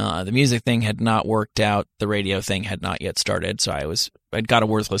music thing had not worked out. The radio thing had not yet started. So I'd got a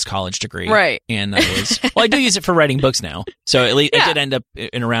worthless college degree. Right. And I do use it for writing books now. So at least I did end up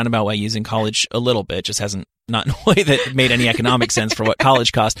in a roundabout way using college a little bit. Just not in a way that made any economic sense for what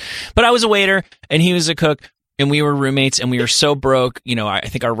college cost. But I was a waiter and he was a cook. and we were roommates, and we were so broke. You know, I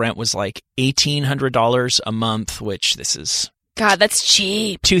think our rent was like $1,800 a month, which this is God, that's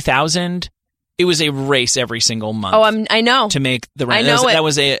cheap. $2,000. It was a race every single month. Oh, I know. To make the rent. That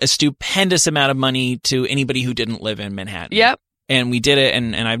was a stupendous amount of money to anybody who didn't live in Manhattan. Yep. And we did it,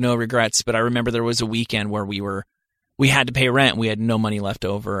 and I have no regrets. But I remember there was a weekend where we had to pay rent. We had no money left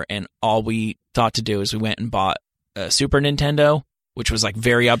over, and all we thought to do is we went and bought a Super Nintendo, which was like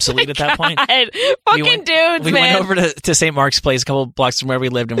very obsolete at that point. Fucking dudes, we man. went over to St. Mark's Place, a couple of blocks from where we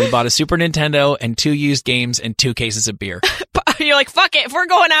lived, and we bought a Super Nintendo and 2 used games and 2 cases of beer. You're like, fuck it. If we're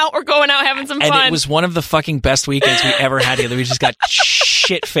going out, we're going out having some fun. And it was one of the fucking best weekends we ever had together. We just got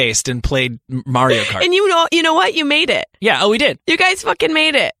shit-faced and played Mario Kart. And you know what? You made it. Yeah, oh, we did. You guys fucking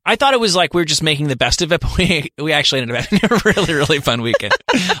made it. I thought it was like we were just making the best of it, but we actually ended up having a really, really fun weekend.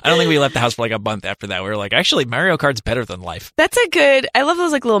 I don't think we left the house for like a month after that. We were like, actually, Mario Kart's better than life. That's I love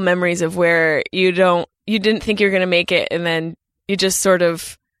those like little memories of where you didn't think you were going to make it, and then you just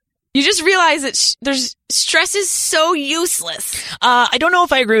realize that stress is so useless. I don't know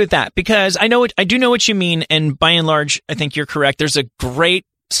if I agree with that, because I do know what you mean, and by and large, I think you're correct. There's a great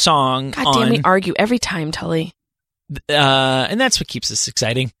song God damn, we argue every time, Tully. And that's what keeps us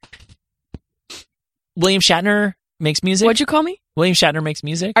exciting. William Shatner makes music. What'd you call me? William Shatner makes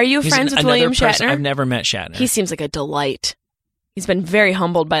music. Are you friends with William Shatner? I've never met Shatner. He seems like a delight. He's been very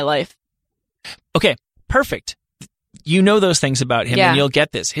humbled by life. Okay, perfect. You know those things about him, and you'll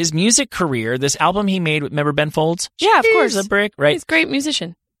get this. His music career, this album he made, remember Ben Folds? Yeah, of course. A brick, right? He's a great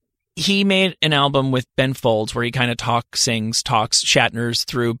musician. He made an album with Ben Folds where he kind of talks Shatner's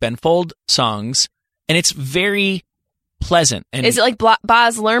through Ben Folds songs, and it's very pleasant. And is it like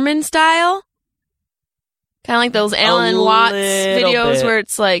Baz Luhrmann style? Kind of like those Alan Watts videos where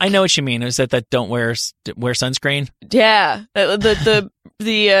it's like... I know what you mean. Is that don't wear sunscreen? Yeah.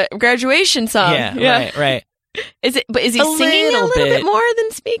 The graduation song. Yeah, right. Is he singing a little bit more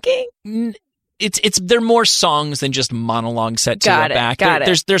than speaking? They're more songs than just monologues set to the back.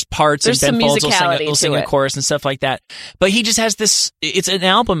 There's parts, there's and Ben Folds will sing a chorus and stuff like that. But he just has this. It's an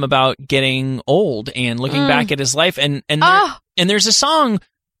album about getting old and looking back at his life, and there's a song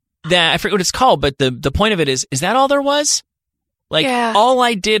that I forget what it's called, but the point of it is that all there was? Like, all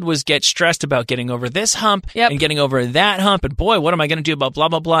I did was get stressed about getting over this hump and getting over that hump, and boy, what am I going to do about blah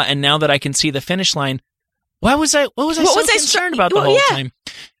blah blah? And now that I can see the finish line. What was I so concerned about the whole time?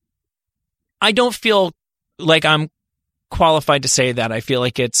 I don't feel like I'm qualified to say that. I feel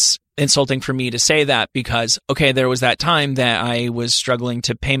like it's insulting for me to say that because, okay, there was that time that I was struggling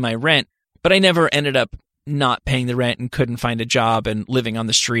to pay my rent, but I never ended up not paying the rent and couldn't find a job and living on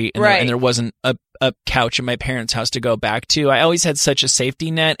the street. And, and there wasn't a couch in my parents' house to go back to. I always had such a safety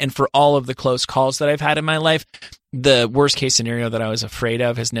net. And for all of the close calls that I've had in my life, the worst case scenario that I was afraid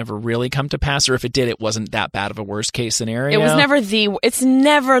of has never really come to pass, or if it did, it wasn't that bad of a worst case scenario. It's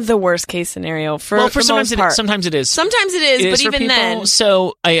never the worst case scenario for sometimes most part. Sometimes it is. Sometimes it is, but even people. then.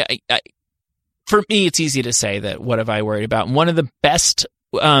 So for me, it's easy to say that what have I worried about? And one of the best,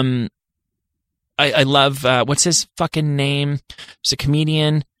 I love, what's his fucking name? He's a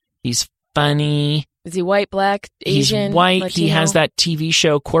comedian. He's funny. Is he white, black, Asian? He's white. Latino? He has that TV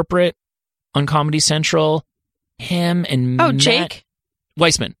show Corporate on Comedy Central. Him and Jake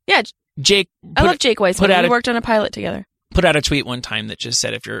Weissman. Yeah, Jake. I love Jake Weissman. We worked on a pilot together. Put out a tweet one time that just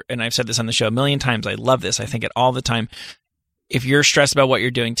said, and I've said this on the show a million times, I love this. I think it all the time. If you're stressed about what you're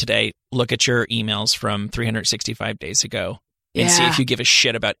doing today, look at your emails from 365 days ago and see if you give a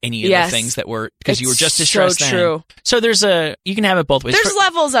shit about any of the things that were, because you were just as stressed then. True. So you can have it both ways. There's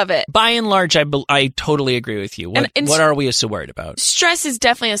levels of it. By and large, I totally agree with you. What are we so worried about? Stress is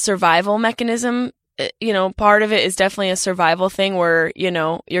definitely a survival mechanism. Part of it is definitely a survival thing where,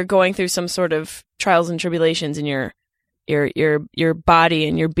 you're going through some sort of trials and tribulations, and your body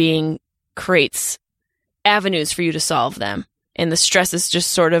and your being creates avenues for you to solve them. And the stress is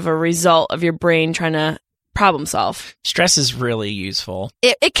just sort of a result of your brain trying to problem solve. Stress is really useful.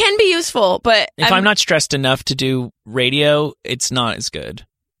 It can be useful, but if I'm not stressed enough to do radio, it's not as good.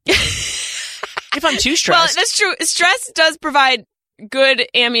 If I'm too stressed. Well, that's true. Stress does provide good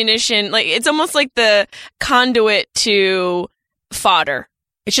ammunition. Like, it's almost like the conduit to fodder.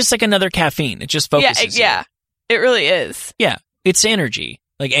 It's just like another caffeine. It just focuses. Yeah. It really is. Yeah. It's energy.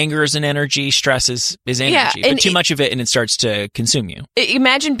 Like, anger is an energy, stress is energy. But too much of it and it starts to consume you.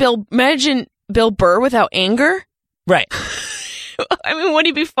 Imagine Bill Burr without anger. Right. I mean, would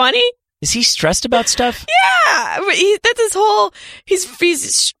he be funny? Is he stressed about stuff? Yeah. That's his whole...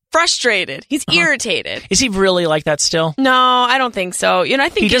 He's frustrated. He's irritated. Is he really like that still? No, I don't think so. I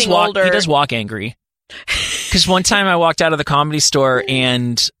think he older... He does walk angry. Because one time I walked out of the Comedy Store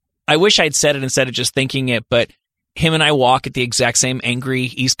and I wish I'd said it instead of just thinking it, but him and I walk at the exact same angry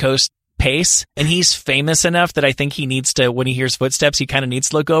East Coast pace, and he's famous enough that I think he needs to, when he hears footsteps, he kind of needs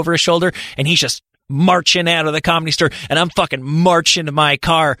to look over his shoulder, and he's just marching out of the Comedy Store, and I'm fucking marching to my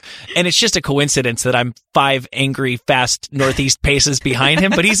car, and it's just a coincidence that I'm 5 angry, fast Northeast paces behind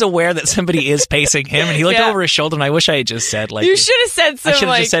him, but he's aware that somebody is pacing him, and he looked over his shoulder, and I wish I had just said, like... You should have said something. I should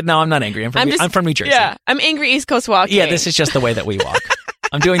have just said, no, I'm not angry. I'm from New Jersey. Yeah, I'm angry East Coast walking. Yeah, this is just the way that we walk.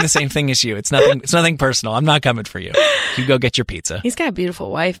 I'm doing the same thing as you. It's nothing personal. I'm not coming for you. You go get your pizza. He's got a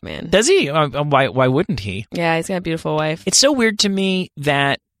beautiful wife, man. Does he? Why wouldn't he? Yeah, he's got a beautiful wife. It's so weird to me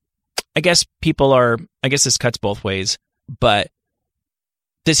that I guess this cuts both ways, but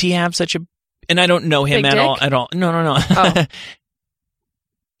does he have such a, and I don't know him Big dick? at all. No. Oh.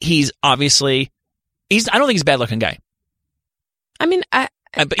 He's obviously, I don't think he's a bad looking guy. I mean, I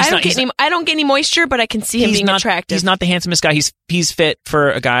don't get any moisture, but I can see him being attractive. He's not the handsomest guy. He's fit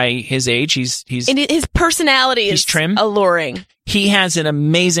for a guy his age. He's and his personality is trim, alluring. He has an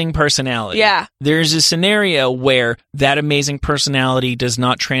amazing personality. Yeah. There's a scenario where that amazing personality does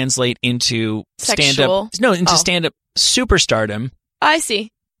not translate into stand-up superstardom. I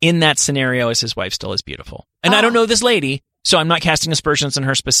see. In that scenario, is his wife still as beautiful? And I don't know this lady, so I'm not casting aspersions on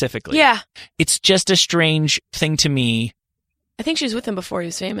her specifically. Yeah. It's just a strange thing to me. I think she was with him before he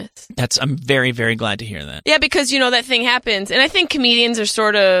was famous. I'm very, very glad to hear that. Yeah, because, that thing happens. And I think comedians are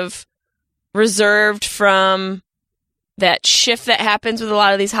sort of reserved from that shift that happens with a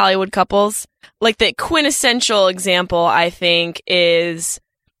lot of these Hollywood couples. Like the quintessential example, I think, is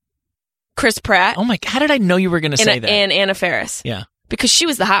Chris Pratt. Oh my, how did I know you were going to say that? And Anna Faris. Yeah. Because she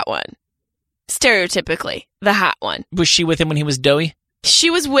was the hot one. Stereotypically, the hot one. Was she with him when he was doughy? She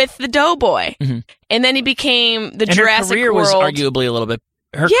was with the Doughboy. Mm-hmm. And then he became the Jurassic her career World. Was arguably a little bit...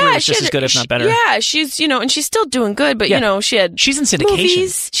 Her career was just as good, if not better. Yeah, she's, and she's still doing good, but, she's in syndication.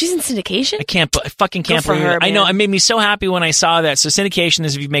 Movies. She's in syndication? I fucking can't believe it. I know, it made me so happy when I saw that. So syndication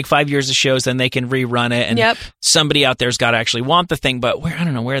is if you make 5 years of shows, then they can rerun it, and somebody out there's got to actually want the thing, but I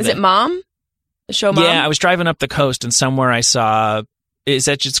don't know where. Is it Mom? The show Mom? Yeah, I was driving up the coast, and somewhere I saw... Is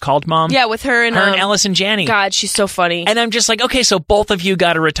that just called Mom? Yeah, with her and Allison Janney. God, she's so funny. And I'm just like, okay, so both of you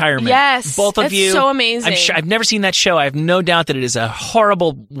got a retirement. Yes, both of you. So amazing. I've never seen that show. I have no doubt that it is a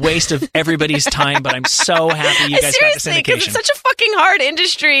horrible waste of everybody's time. But I'm so happy you guys got the syndication. Because it's such a fucking hard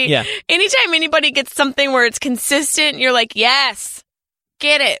industry. Yeah. Anytime anybody gets something where it's consistent, you're like, yes,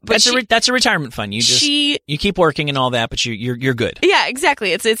 get it. But that's a retirement fund. You just you keep working and all that, but you're good. Yeah,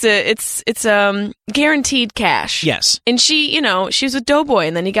 exactly. It's guaranteed cash. Yes. And she was with Doughboy,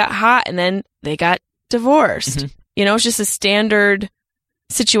 and then he got hot, and then they got divorced. Mm-hmm. It's just a standard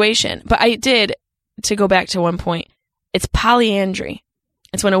situation. But to go back to one point, it's polyandry.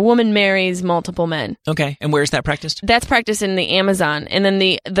 It's when a woman marries multiple men. Okay. And where is that practiced? That's practiced in the Amazon. And then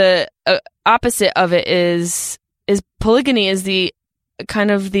the opposite of it is polygamy is the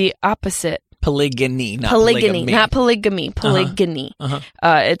kind of the opposite. Polygamy, not polygamy. Polygamy. Uh-huh.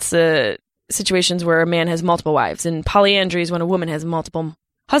 It's situations where a man has multiple wives, and polyandry is when a woman has multiple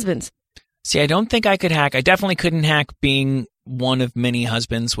husbands. See, I don't think I could hack. I definitely couldn't hack being one of many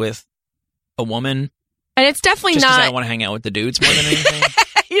husbands with a woman. And it's definitely just not. Because I want to hang out with the dudes more than anything.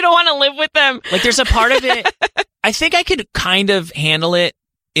 You don't want to live with them. Like, there's a part of it. I think I could kind of handle it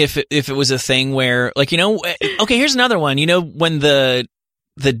if it was a thing where, like, okay, here's another one. When the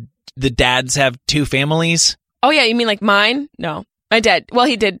dads have two families. Oh yeah, you mean like mine? No, my dad. Well,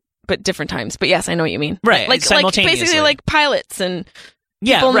 he did, but different times. But yes, I know what you mean. Right, like basically like pilots and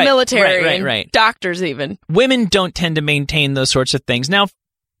people in the military, right. Doctors even. Women don't tend to maintain those sorts of things now.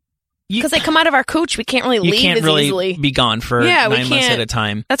 Because they come out of our cooch, we can't really leave as easily. You can't really be gone for 9 months at a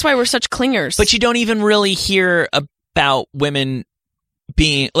time. That's why we're such clingers. But you don't even really hear about women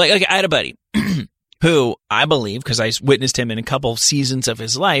being like I had a buddy who I believe, because I witnessed him in a couple seasons of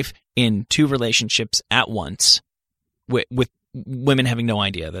his life in 2 relationships at once with women having no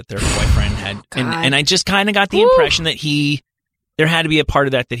idea that their boyfriend had. And I just kind of got the impression that there had to be a part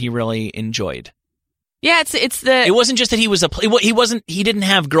of that he really enjoyed. Yeah, it wasn't just that he didn't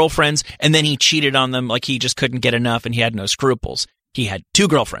have girlfriends and then he cheated on them, like he just couldn't get enough and he had no scruples. He had 2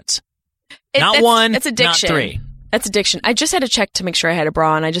 girlfriends. Not one, it's addiction. Not 3. That's addiction. I just had to check to make sure I had a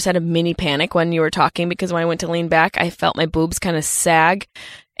bra on. I just had a mini panic when you were talking because when I went to lean back, I felt my boobs kind of sag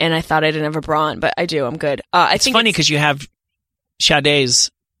and I thought I didn't have a bra on, but I do. I'm good. It's funny because you have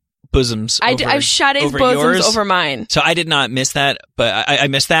Sade's bosoms. I So I did not miss that, but I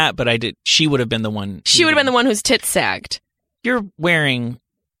missed that, but I did. She would have been the one. She would have been the one whose tits sagged. You're wearing.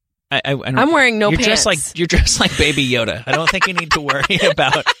 I'm wearing no pants. You're dressed like Baby Yoda. I don't think you need to worry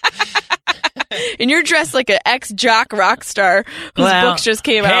about. And you're dressed like an ex-jock rock star whose books just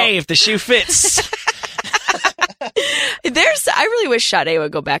came out. Hey, if the shoe fits. I really wish Sade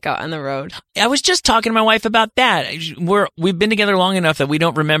would go back out on the road. I was just talking to my wife about that. We've been together long enough that we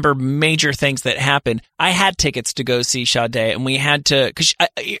don't remember major things that happened. I had tickets to go see Sade, and we had to because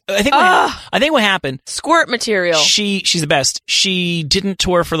I think what happened. Squirt material. She's the best. She didn't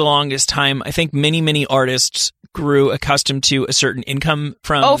tour for the longest time. I think many artists grew accustomed to a certain income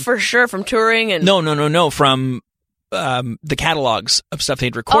from. Oh, for sure, from touring and no, from the catalogs of stuff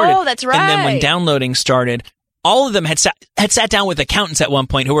they'd recorded. Oh, that's right. And then when downloading started, all of them had sat down with accountants at one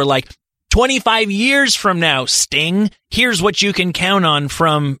point who were like, 25 years from now, Sting, here's what you can count on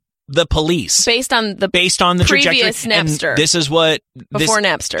from the Police. Based on the previous trajectory. Napster. And this is what... Before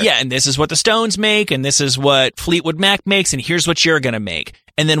Napster. Yeah, and this is what the Stones make, and this is what Fleetwood Mac makes, and here's what you're going to make.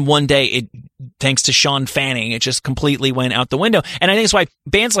 And then one day, thanks to Sean Fanning, it just completely went out the window. And I think it's why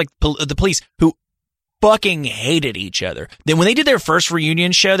bands like the Police, who fucking hated each other. Then when they did their first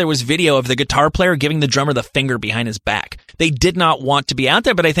reunion show, there was video of the guitar player giving the drummer the finger behind his back. They did not want to be out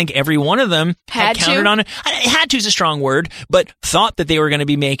there, but I think every one of them had counted on it. Had to is a strong word, but thought that they were going to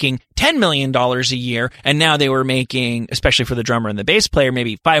be making $10 million a year, and now they were making, especially for the drummer and the bass player,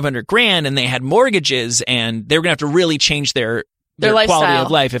 maybe $500,000, and they had mortgages, and they were going to have to really change their quality of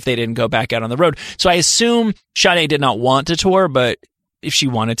life if they didn't go back out on the road. So I assume Sade did not want to tour, but if she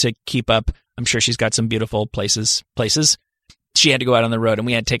wanted to keep up, I'm sure she's got some beautiful places. She had to go out on the road, and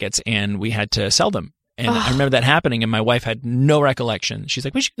we had tickets, and we had to sell them. And I remember that happening, and my wife had no recollection. She's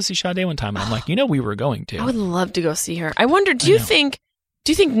like, we should go see Sade one time. And I'm like, we were going to. I would love to go see her. I wonder, do you think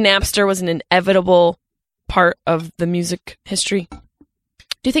Napster was an inevitable part of the music history? Do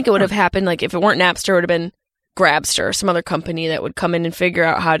you think it would have happened? Like, if it weren't Napster, it would have been Grabster or some other company that would come in and figure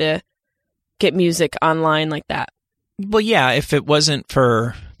out how to get music online like that. Well, yeah, if it wasn't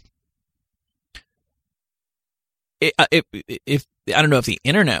for... If I don't know if the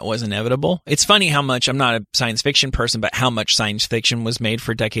internet was inevitable. It's funny how much, I'm not a science fiction person, but how much science fiction was made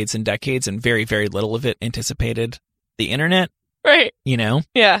for decades and decades, and very, very little of it anticipated the internet. Right.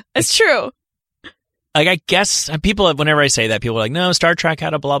 Yeah, it's true. Like, I guess people, whenever I say that, people are like, no, Star Trek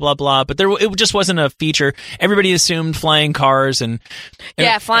had a blah, blah, blah. But it just wasn't a feature. Everybody assumed flying cars and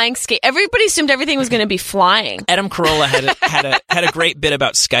flying skate. Everybody assumed everything was going to be flying. Adam Carolla had a great bit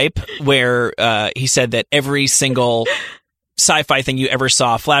about Skype where he said that every single sci-fi thing you ever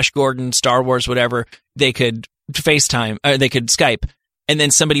saw, Flash Gordon, Star Wars, whatever, they could FaceTime, they could Skype. And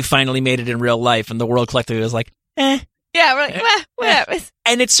then somebody finally made it in real life, and the world collectively was like, Yeah, we're like, whatever.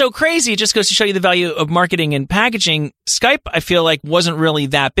 And it's so crazy. It just goes to show you the value of marketing and packaging. Skype, I feel like, wasn't really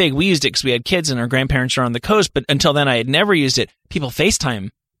that big. We used it because we had kids and our grandparents are on the coast, but until then I had never used it. People FaceTime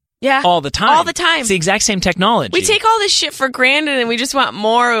all the time. All the time. It's the exact same technology. We take all this shit for granted and we just want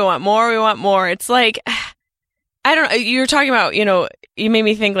more, we want more, we want more. It's like, I don't know, you were talking about, you made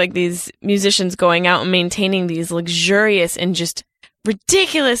me think like these musicians going out and maintaining these luxurious and just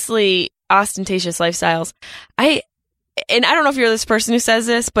ridiculously ostentatious lifestyles. And I don't know if you're this person who says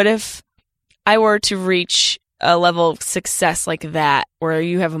this, but if I were to reach a level of success like that, where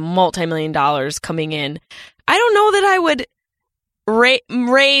you have multi-million dollars coming in, I don't know that I would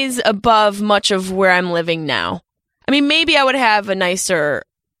raise above much of where I'm living now. I mean, maybe I would have a nicer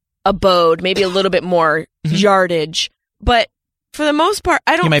abode, maybe a little bit more yardage, but for the most part,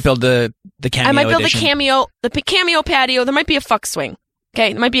 I don't. You might build the Cameo I might build edition. the Cameo patio. There might be a fuck swing.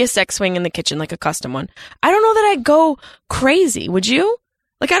 Okay, it might be a sex swing in the kitchen, like a custom one. I don't know that I'd go crazy. Would you?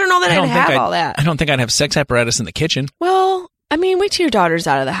 Like, I don't know that I'd have all that. I don't think I'd have sex apparatus in the kitchen. Well, I mean, wait till your daughter's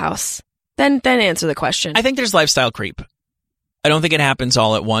out of the house. Then answer the question. I think there's lifestyle creep. I don't think it happens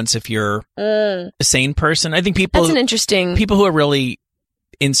all at once if you're a sane person. I think people... That's an interesting... People who are really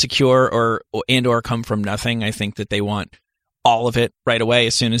insecure or come from nothing, I think that they want all of it right away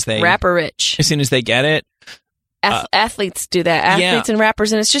as soon as they... Rapper rich. As soon as they get it. Athletes do that. Athletes and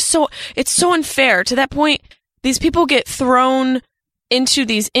rappers, and it's just it's so unfair. To that point, these people get thrown into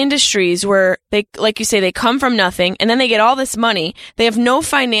these industries where they, like you say, they come from nothing, and then they get all this money. They have no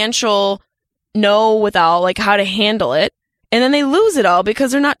financial know-withal, like how to handle it, and then they lose it all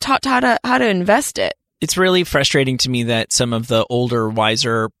because they're not taught how to invest it. It's really frustrating to me that some of the older,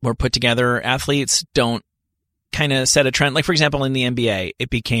 wiser, more put together athletes don't kind of set a trend. Like, for example, in the NBA,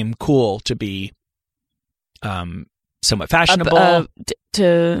 it became cool to be somewhat fashionable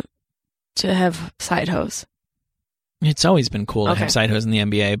to have side hoes. It's always been cool to have side hoes in the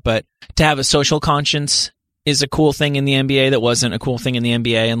NBA, but to have a social conscience is a cool thing in the NBA that wasn't a cool thing in the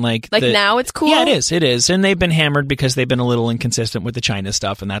NBA. And like now it's cool. Yeah, it is. And they've been hammered because they've been a little inconsistent with the China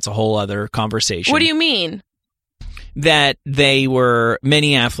stuff, and that's a whole other conversation. What do you mean? that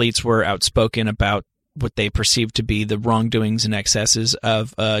many athletes were outspoken about what they perceived to be the wrongdoings and excesses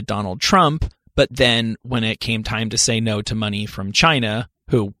of Donald Trump. But then when it came time to say no to money from China,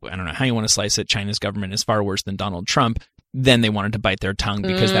 who, I don't know how you want to slice it, China's government is far worse than Donald Trump, then they wanted to bite their tongue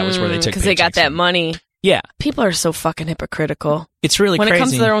because that was where they took because they got that money. Yeah. People are so fucking hypocritical. It's really when crazy. When it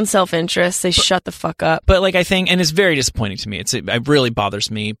comes to their own self-interest, they shut the fuck up. But like, I think, and it's very disappointing to me. It really bothers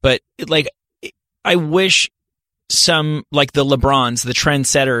me. But like, I wish some, like the LeBrons, the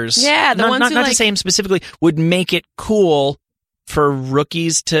trendsetters, not to say him specifically, would make it cool for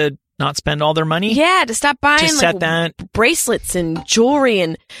rookies to not spend all their money. Yeah, to stop buying bracelets and jewelry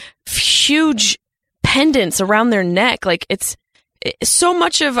and huge pendants around their neck. Like it's so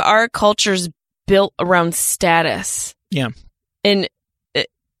much of our culture's built around status. Yeah. And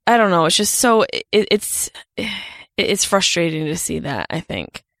I don't know. It's just so it's frustrating to see that, I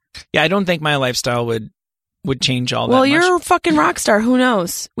think. Yeah, I don't think my lifestyle would change all that Well, much. you're a fucking rock star. Who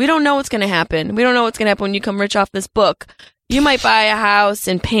knows? We don't know what's going to happen. We don't know what's going to happen when you come rich off this book. You might buy a house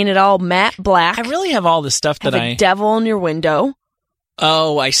and paint it all matte black. I really have all the stuff that have a devil in your window.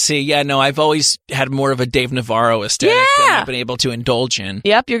 Oh, I see. Yeah, no, I've always had more of a Dave Navarro aesthetic that I've been able to indulge in.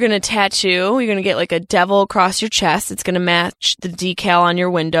 Yep, you're going to tattoo. You're going to get like a devil across your chest. It's going to match the decal on your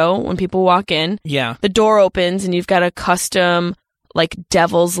window when people walk in. Yeah. The door opens and you've got a custom like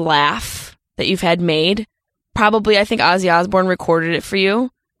devil's laugh that you've had made. Probably, I think Ozzy Osbourne recorded it for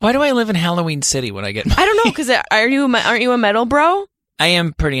you. Why do I live in Halloween City when I get I don't know, because aren't you a metal bro? I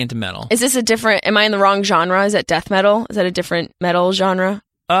am pretty into metal. Is this am I in the wrong genre? Is that death metal? Is that a different metal genre?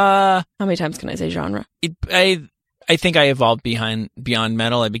 How many times can I say genre? I think I evolved beyond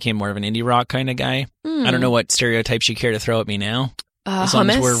metal. I became more of an indie rock kind of guy. I don't know what stereotypes you care to throw at me now. As long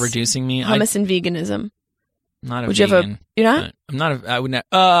as we're reducing me. Hummus and veganism. I'm not a Would vegan. You're not? I'm not I would not.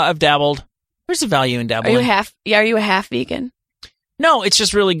 I've dabbled. There's a value in dabbling. Are you a half vegan? No, it's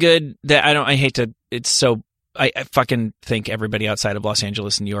just really good that I fucking think everybody outside of Los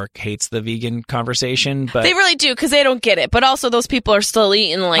Angeles and New York hates the vegan conversation, but they really do because they don't get it. But also, those people are still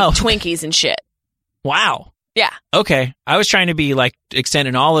eating Twinkies and shit. Wow. Yeah. Okay. I was trying to be like extend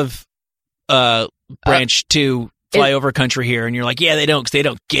an olive branch to flyover country here, and you're like, yeah, they don't because they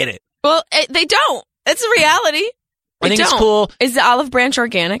don't get it. Well, they don't. That's a reality. I think it's cool. Is the olive branch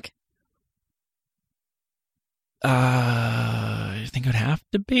organic? I think it would have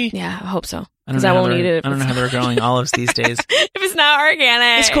to be. Yeah, I hope so. Because I won't eat it. I don't know how they're growing olives these days. If it's not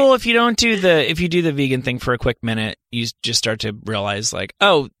organic, it's cool if you do the vegan thing for a quick minute. You just start to realize like,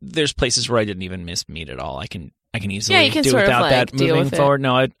 oh, there's places where I didn't even miss meat at all. I can easily do without that moving forward.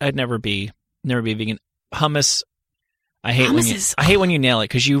 No, I'd never be vegan. Hummus. I hate when you nail it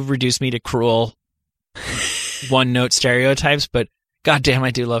because you reduce me to cruel one note stereotypes, but. God damn, I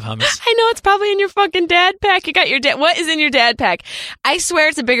do love hummus. I know it's probably in your fucking dad pack. You got your dad. What is in your dad pack? I swear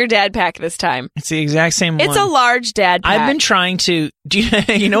it's a bigger dad pack this time. It's the exact same one. It's a large dad pack. I've been trying to. Do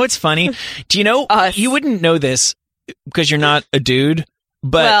you know what's funny? Do you know you wouldn't know this because you're not a dude,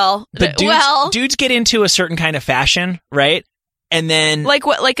 but dudes get into a certain kind of fashion, right? And then like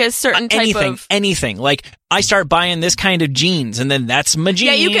what? Like a certain type of anything. Like I start buying this kind of jeans, and then that's my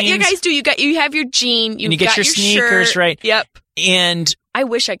jeans. Yeah, you guys do. You have your jean. You get your sneakers, shirt. right? Yep. And I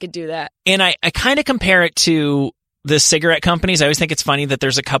wish I could do that. And I kind of compare it to the cigarette companies. I always think it's funny that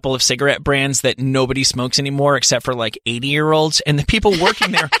there's a couple of cigarette brands that nobody smokes anymore except for like 80-year-olds. And the people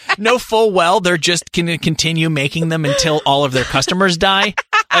working there know full well they're just going to continue making them until all of their customers die.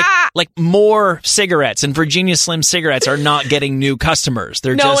 Like more cigarettes and Virginia Slim cigarettes are not getting new customers.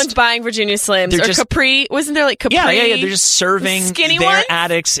 No one's buying Virginia Slims or Capri. Wasn't there like Capri? Yeah. They're just serving their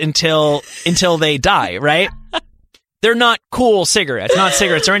addicts until they die, right? They're not cool cigarettes. Not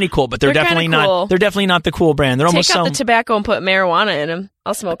cigarettes are any cool, but they're definitely not. Cool. They're definitely not the cool brand. They're Take out the tobacco and put marijuana in them.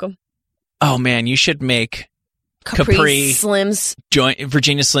 I'll smoke them. Oh man, you should make Capri Slims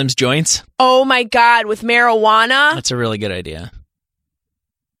Virginia Slims joints. Oh my god, with marijuana. That's a really good idea.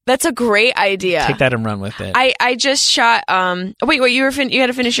 That's a great idea. Take that and run with it. I just shot. Wait, you had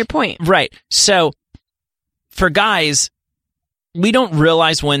to finish your point. Right. So for guys, we don't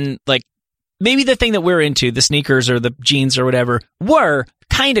realize when like. Maybe the thing that we're into, the sneakers or the jeans or whatever, were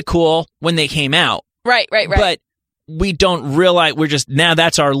kind of cool when they came out. Right. But we don't realize now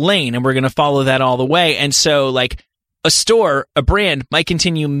that's our lane and we're going to follow that all the way. And so like a brand might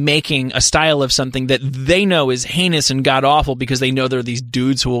continue making a style of something that they know is heinous and god awful because they know there are these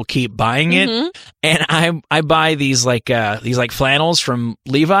dudes who will keep buying it. Mm-hmm. And I buy these flannels from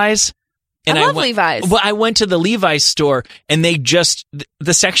Levi's. And I love Levi's. Well, I went to the Levi's store, and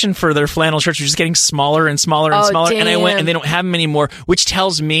the section for their flannel shirts was just getting smaller and smaller and smaller. Damn. And I went, and they don't have them anymore, which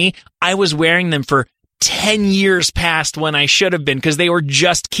tells me I was wearing them for 10 years past when I should have been because they were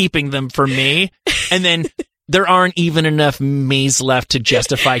just keeping them for me. And then there aren't even enough Mays left to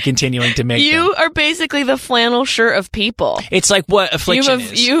justify continuing to make them. You are basically the flannel shirt of people. It's like what Affliction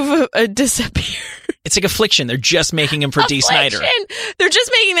is. You've disappeared. It's like Affliction. They're just making them for Dee Snider. They're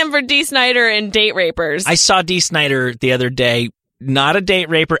just making them for Dee Snider and date rapers. I saw Dee Snider the other day. Not a date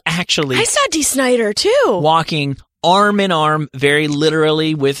raper, actually. I saw Dee Snider, too. Walking arm in arm, very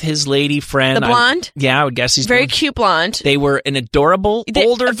literally, with his lady friend. The blonde? I would guess he's very cute blonde. They were an adorable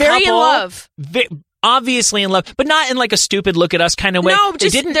older very couple. In love. Obviously in love, but not in like a stupid look at us kind of way. No,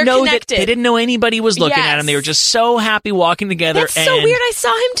 just they're connected. They didn't know anybody was looking at them. They were just so happy walking together. That's so weird. I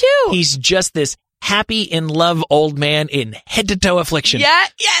saw him too. He's just this happy in love old man in head to toe affliction. Yeah,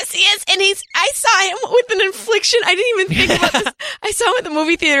 yes, he is. And I saw him with an affliction. I didn't even think about this. I saw him at the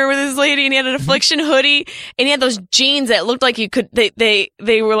movie theater with his lady, and he had an affliction hoodie, and he had those jeans that looked like you could. They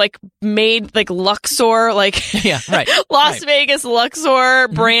were like made like Luxor, like yeah, right, Las Vegas Luxor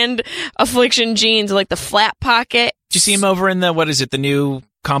brand affliction jeans, like the flat pocket. Did you see him over in the the new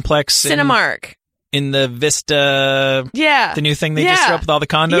complex Cinemark? In the Vista, the new thing they just threw up with all the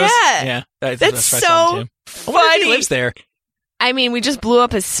condos. That's so funny. I wonder if he lives there. I mean, we just blew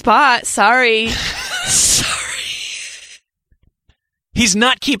up his spot. Sorry. He's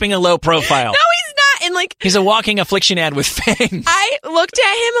not keeping a low profile. No, he's not. And like, he's a walking affliction ad with fangs. I looked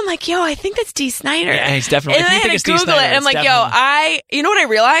at him. I'm like, yo, I think that's Dee Snider. Yeah, he's definitely. And I had to Google it. And I'm like, you know what I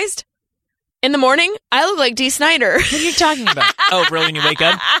realized? In the morning, I look like Dee Snider. What are you talking about? Oh, really? When you wake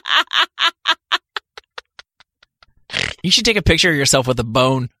up? You should take a picture of yourself with a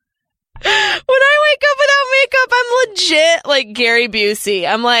bone. When I wake up without makeup, I'm legit like Gary Busey.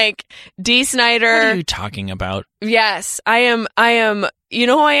 I'm like Dee Snider. What are you talking about? Yes, I am. You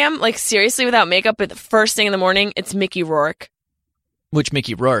know who I am? Like seriously, without makeup, but the first thing in the morning, it's Mickey Rourke. Which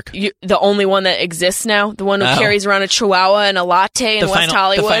Mickey Rourke? The only one that exists now. The one who carries around a chihuahua and a latte in West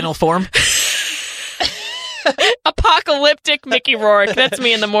Hollywood. The final form? Apocalyptic Mickey Rourke. That's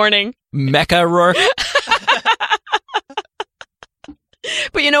me in the morning. Mecha Rourke.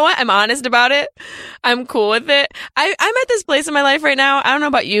 But you know what? I'm honest about it. I'm cool with it. I'm at this place in my life right now. I don't know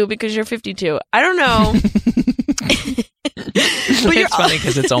about you because you're 52. I don't know. It's funny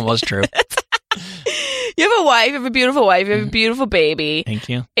because it's almost true. You have a wife. You have a beautiful wife. You have a beautiful baby. Thank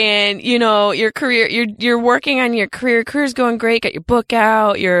you. And you know your career. You're working on your career. Career's going great. Got your book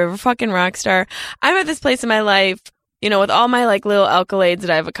out. You're a fucking rock star. I'm at this place in my life. You know, with all my like little accolades that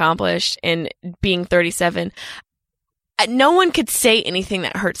I've accomplished and being 37. No one could say anything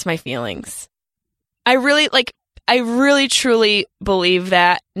that hurts my feelings. I really truly believe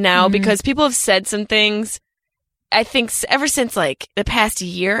that now because people have said some things. I think ever since like the past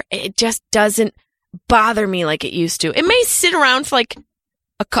year, it just doesn't bother me like it used to. It may sit around for like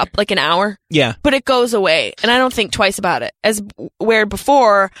an hour. Yeah. But it goes away and I don't think twice about it. As where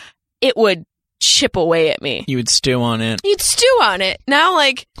before it would chip away at me. You would stew on it. You'd stew on it. Now,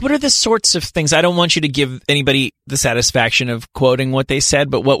 like... What are the sorts of things? I don't want you to give anybody the satisfaction of quoting what they said,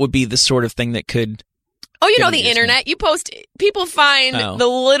 but what would be the sort of thing that could... Oh, you know the internet. You post... People find the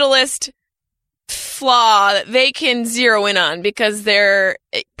littlest flaw that they can zero in on because they're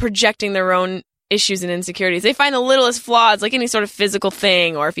projecting their own issues and insecurities. They find the littlest flaws, like any sort of physical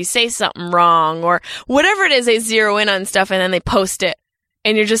thing, or if you say something wrong, or whatever it is, they zero in on stuff and then they post it.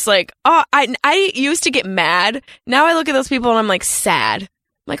 And you're just like, oh, I used to get mad. Now I look at those people and I'm like sad. I'm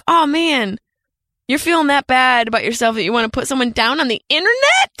like, oh man, you're feeling that bad about yourself that you want to put someone down on the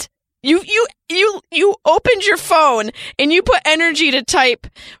internet? You opened your phone and you put energy to type,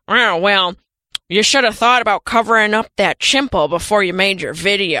 oh, well, you should have thought about covering up that chimple before you made your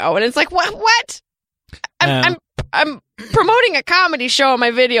video. And it's like, what? I'm promoting a comedy show on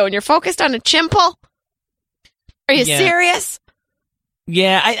my video and you're focused on a chimple? Are you serious?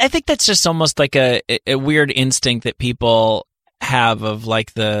 Yeah, I think that's just almost like a weird instinct that people have of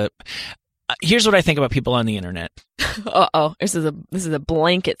like the... here's what I think about people on the internet. Uh-oh. This is a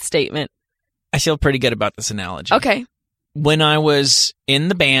blanket statement. I feel pretty good about this analogy. Okay. When I was in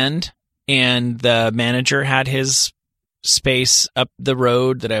the band and the manager had his space up the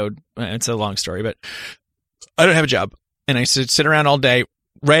road that I would... It's a long story, but I don't have a job. And I sit around all day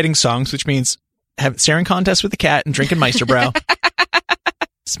writing songs, which means staring contests with the cat and drinking Meisterbrow.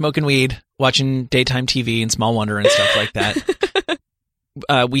 Smoking weed, watching daytime TV and Small Wonder and stuff like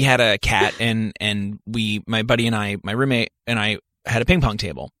that. We had a cat and my buddy and I, my roommate and I had a ping pong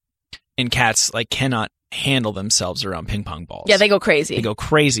table. And cats like cannot handle themselves around ping pong balls. Yeah, they go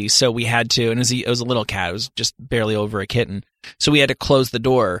crazy. So we had to, and it was a little cat. It was just barely over a kitten. So we had to close the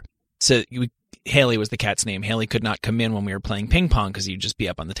door. So Haley was the cat's name. Haley could not come in when we were playing ping pong because he'd just be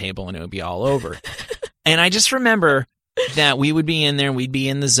up on the table and it would be all over. And I just remember that we would be in there and we'd be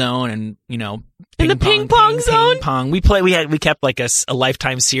in the zone and, you know, in the ping pong zone. Ping pong. We kept like a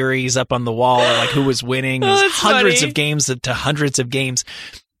Lifetime series up on the wall, like who was winning. Oh, that's hundreds funny. of games to hundreds of games.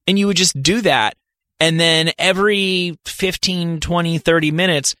 And you would just do that. And then every 15, 20, 30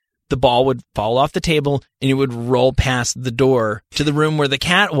 minutes, the ball would fall off the table and it would roll past the door to the room where the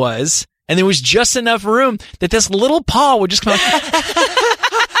cat was. And there was just enough room that this little paw would just come out.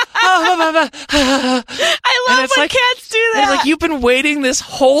 I love when cats do that. And it's like, you've been waiting this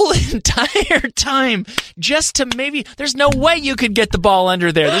whole entire time just to maybe, there's no way you could get the ball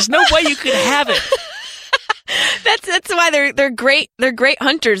under there. There's no way you could have it. That's why they're great. They're great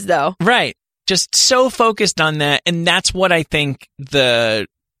hunters, though. Right. Just so focused on that. And that's what I think the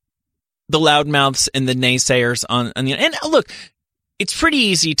loudmouths and the naysayers on the, and look, it's pretty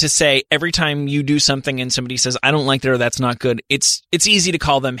easy to say every time you do something and somebody says, I don't like that or that's not good. It's easy to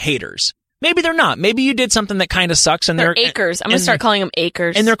call them haters. Maybe they're not. Maybe you did something that kind of sucks and they're acres. I'm going to start calling them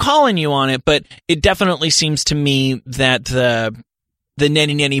acres. And they're calling you on it, but it definitely seems to me that the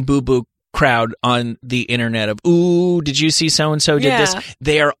nanny nanny boo boo crowd on the internet of, ooh, did you see so-and-so did this?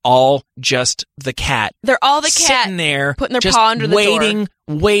 They are all just the cat. They're all the cat. Sitting there. Putting their paw under the door.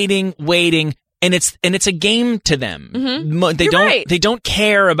 Waiting. And it's a game to them. Mm-hmm. They don't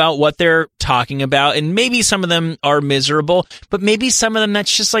care about what they're talking about. And maybe some of them are miserable, but maybe some of them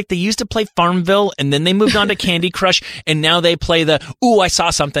that's just like they used to play Farmville and then they moved on to Candy Crush and now they play the, ooh, I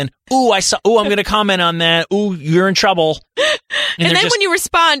saw something. Ooh, I'm going to comment on that. Ooh, you're in trouble. And then when you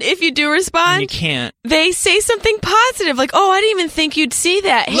respond, if you do respond, you can't. They say something positive, like, "Oh, I didn't even think you'd see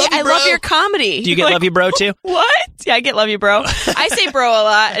that. Hey, I love your comedy." Do you get love you, bro, too? What? Yeah, I get love you, bro. I say bro a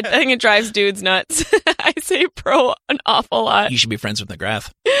lot. I think it drives dudes nuts. I say bro an awful lot. You should be friends with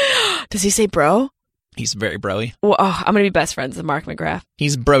McGrath. Does he say bro? He's very broy. Well, I'm gonna be best friends with Mark McGrath.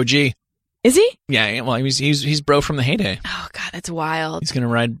 He's bro G. Is he? Yeah. Well, he's bro from the heyday. Oh God, that's wild. He's gonna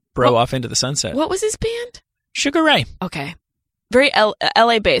ride bro off into the sunset. What was his band? Sugar Ray. Okay. Very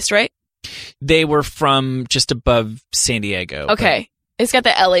LA based, right? They were from just above San Diego. Okay. It's got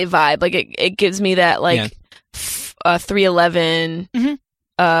the LA vibe. Like it gives me that like 311.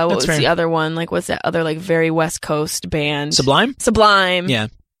 Mm-hmm. What was the other one? Like what's that other like very West Coast band? Sublime? Sublime. Yeah.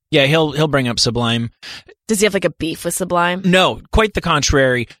 Yeah, he'll bring up Sublime. Does he have like a beef with Sublime? No, quite the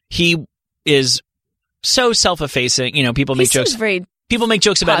contrary. He is so self-effacing. You know, people make jokes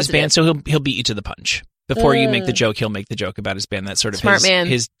about his band, so he'll beat you to the punch. Before you make the joke, he'll make the joke about his band. That's sort of smart man.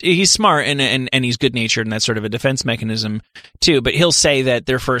 He's smart and he's good natured, and that's sort of a defense mechanism too. But he'll say that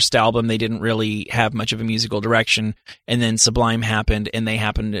their first album they didn't really have much of a musical direction, and then Sublime happened,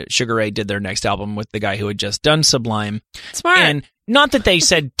 and Sugar Ray did their next album with the guy who had just done Sublime. Smart. And not that they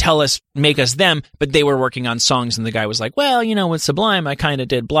said tell us, make us them, but they were working on songs, and the guy was like, well, you know, with Sublime I kind of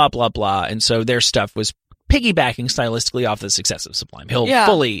did blah blah blah, and so their stuff was piggybacking stylistically off the success of Sublime.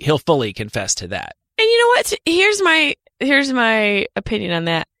 He'll fully confess to that. And you know what? Here's my opinion on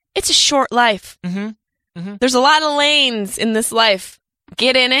that. It's a short life. Mm-hmm. Mm-hmm. There's a lot of lanes in this life.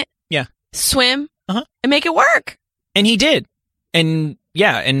 Get in it. Yeah. Swim. And make it work. And he did. And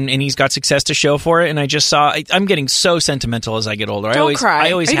yeah, and he's got success to show for it. And I just saw. I'm getting so sentimental as I get older. Don't cry.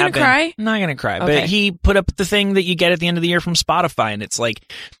 I always Are you have gonna cry? I'm not gonna cry. Okay. But he put up the thing that you get at the end of the year from Spotify, and it's like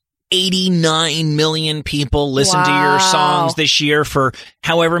 89 million people listen to your songs this year for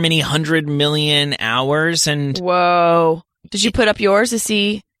however many 100 million hours. And whoa, did you put up yours to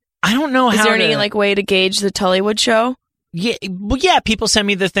see? I don't know. Is there any like way to gauge the Tullywood show? Yeah, well, yeah. People send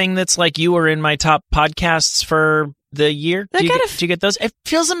me the thing that's like you were in my top podcasts for the year. Do you get those? It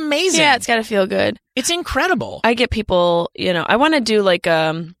feels amazing. Yeah, it's got to feel good. It's incredible. I get people. You know, I want to do like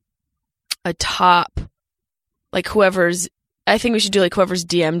a top, like whoever's. I think we should do like whoever's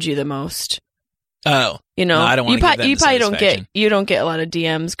DM'd you the most. Oh, you know, no, I don't want to give them you probably don't get a lot of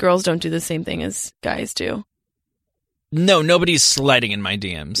DMs. Girls don't do the same thing as guys do. No, nobody's sliding in my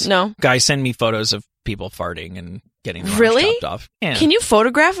DMs. No, guys send me photos of people farting and getting their really arms chopped off. Yeah. Can you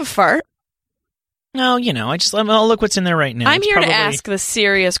photograph a fart? No, you know, I'll look what's in there right now. I'm here to ask the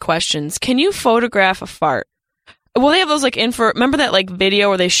serious questions. Can you photograph a fart? Well, they have those like remember that like video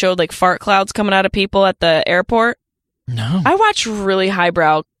where they showed like fart clouds coming out of people at the airport? No. I watch really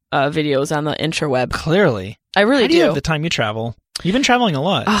highbrow videos on the interweb. Clearly. I really do. You have the time you travel. You've been traveling a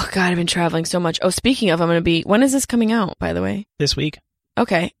lot. Oh, God, I've been traveling so much. Oh, speaking of, when is this coming out, by the way? This week.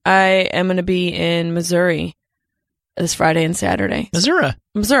 Okay. I am going to be in Missouri this Friday and Saturday.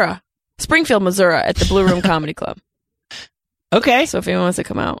 Missouri. Springfield, Missouri at the Blue Room Comedy Club. Okay. So if anyone wants to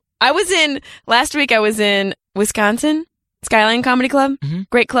come out. Last week I was in Wisconsin, Skyline Comedy Club. Mm-hmm.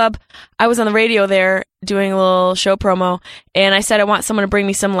 Great club. I was on the radio there doing a little show promo, and I said I want someone to bring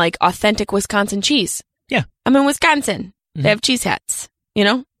me some like authentic Wisconsin cheese. Yeah. I'm in Wisconsin. They have cheese hats, you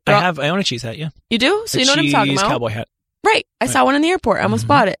know? I own a cheese hat, yeah. You do? So you know what I'm talking about? Cowboy hat. Right. I saw one in the airport. I almost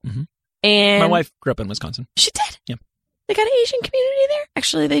bought it. Mm-hmm. And my wife grew up in Wisconsin. She did? Yeah. They got an Asian community there?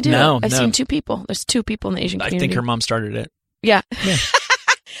 Actually, they do. No, I've seen 2 people. There's 2 people in the Asian community. I think her mom started it. Yeah.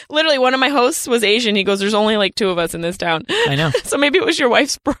 Literally, one of my hosts was Asian. He goes, there's only like 2 of us in this town. I know. So maybe it was your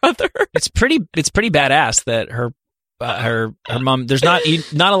wife's brother. It's pretty badass that her mom, there's not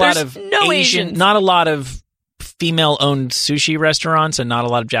a lot of Asians. Not a lot of female-owned sushi restaurants and not a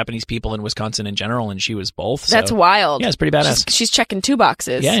lot of Japanese people in Wisconsin in general, and she was both. So. That's wild. Yeah, it's pretty badass. She's checking 2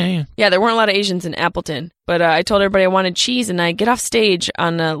 boxes. Yeah. Yeah, there weren't a lot of Asians in Appleton, but I told everybody I wanted cheese, and I get off stage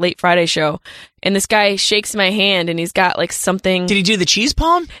on a late Friday show, and this guy shakes my hand, and he's got like something. Did he do the cheese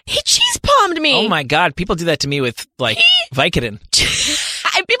palm? He cheese palmed me. Oh my God, people do that to me with like Vicodin.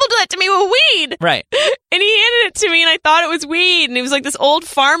 People do that to me with weed. Right. And he handed it to me, and I thought it was weed. And he was like this old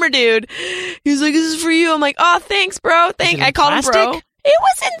farmer dude. He was like, "This is for you." I'm like, "Oh, thanks, bro." I called him bro.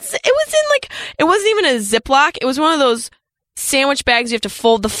 It wasn't even a Ziploc. It was one of those sandwich bags you have to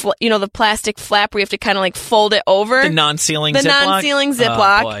fold the plastic flap where you have to kind of like fold it over. The non-sealing Ziploc? Non-sealing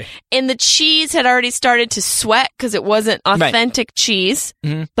Ziploc. Oh, boy. And the cheese had already started to sweat because it wasn't authentic cheese.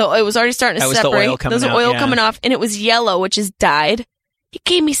 Mm-hmm. So it was already starting to separate. Was the oil coming out. There was oil coming off, and it was yellow, which is dyed. He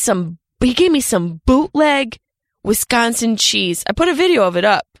gave me some bootleg Wisconsin cheese. I put a video of it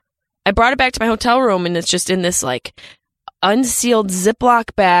up. I brought it back to my hotel room, and it's just in this like unsealed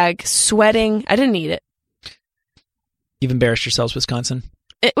Ziploc bag, sweating. I didn't eat it. You've embarrassed yourselves, Wisconsin.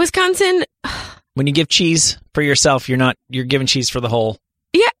 Wisconsin. When you give cheese for yourself, you're giving cheese for the whole.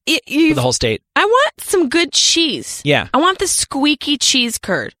 Yeah, for the whole state. I want some good cheese. Yeah, I want the squeaky cheese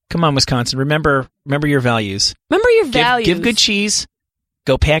curd. Come on, Wisconsin. Remember your values. Remember your values. Give good cheese.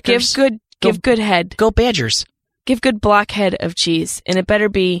 Go Packers. Give good head. Go Badgers. Give good blockhead of cheese, and it better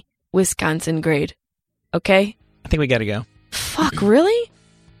be Wisconsin grade. Okay? I think we got to go. Fuck, really?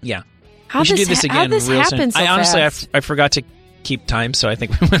 Yeah. We should do this again. How'd this happen so fast? I forgot to keep time, so I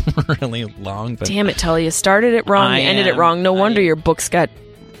think we went really long. But damn it, Tully. You started it wrong, you ended it wrong. No wonder your book's got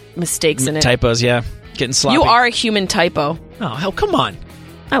mistakes in it. Typos, yeah. Getting sloppy. You are a human typo. Oh, hell, come on.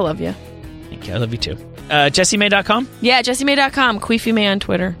 I love you. Thank you. I love you too. JessieMay.com? Yeah, JessieMay.com. Queefy May on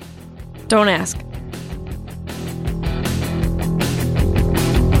Twitter. Don't ask.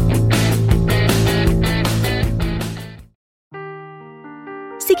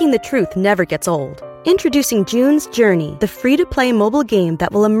 Seeking the truth never gets old. Introducing June's Journey, the free-to-play mobile game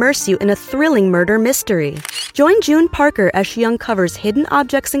that will immerse you in a thrilling murder mystery. Join June Parker as she uncovers hidden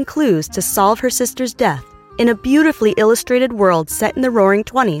objects and clues to solve her sister's death in a beautifully illustrated world set in the Roaring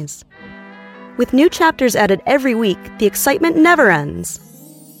 20s. With new chapters added every week, the excitement never ends.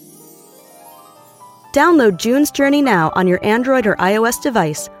 Download June's Journey now on your Android or iOS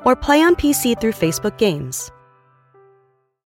device, or play on PC through Facebook Games.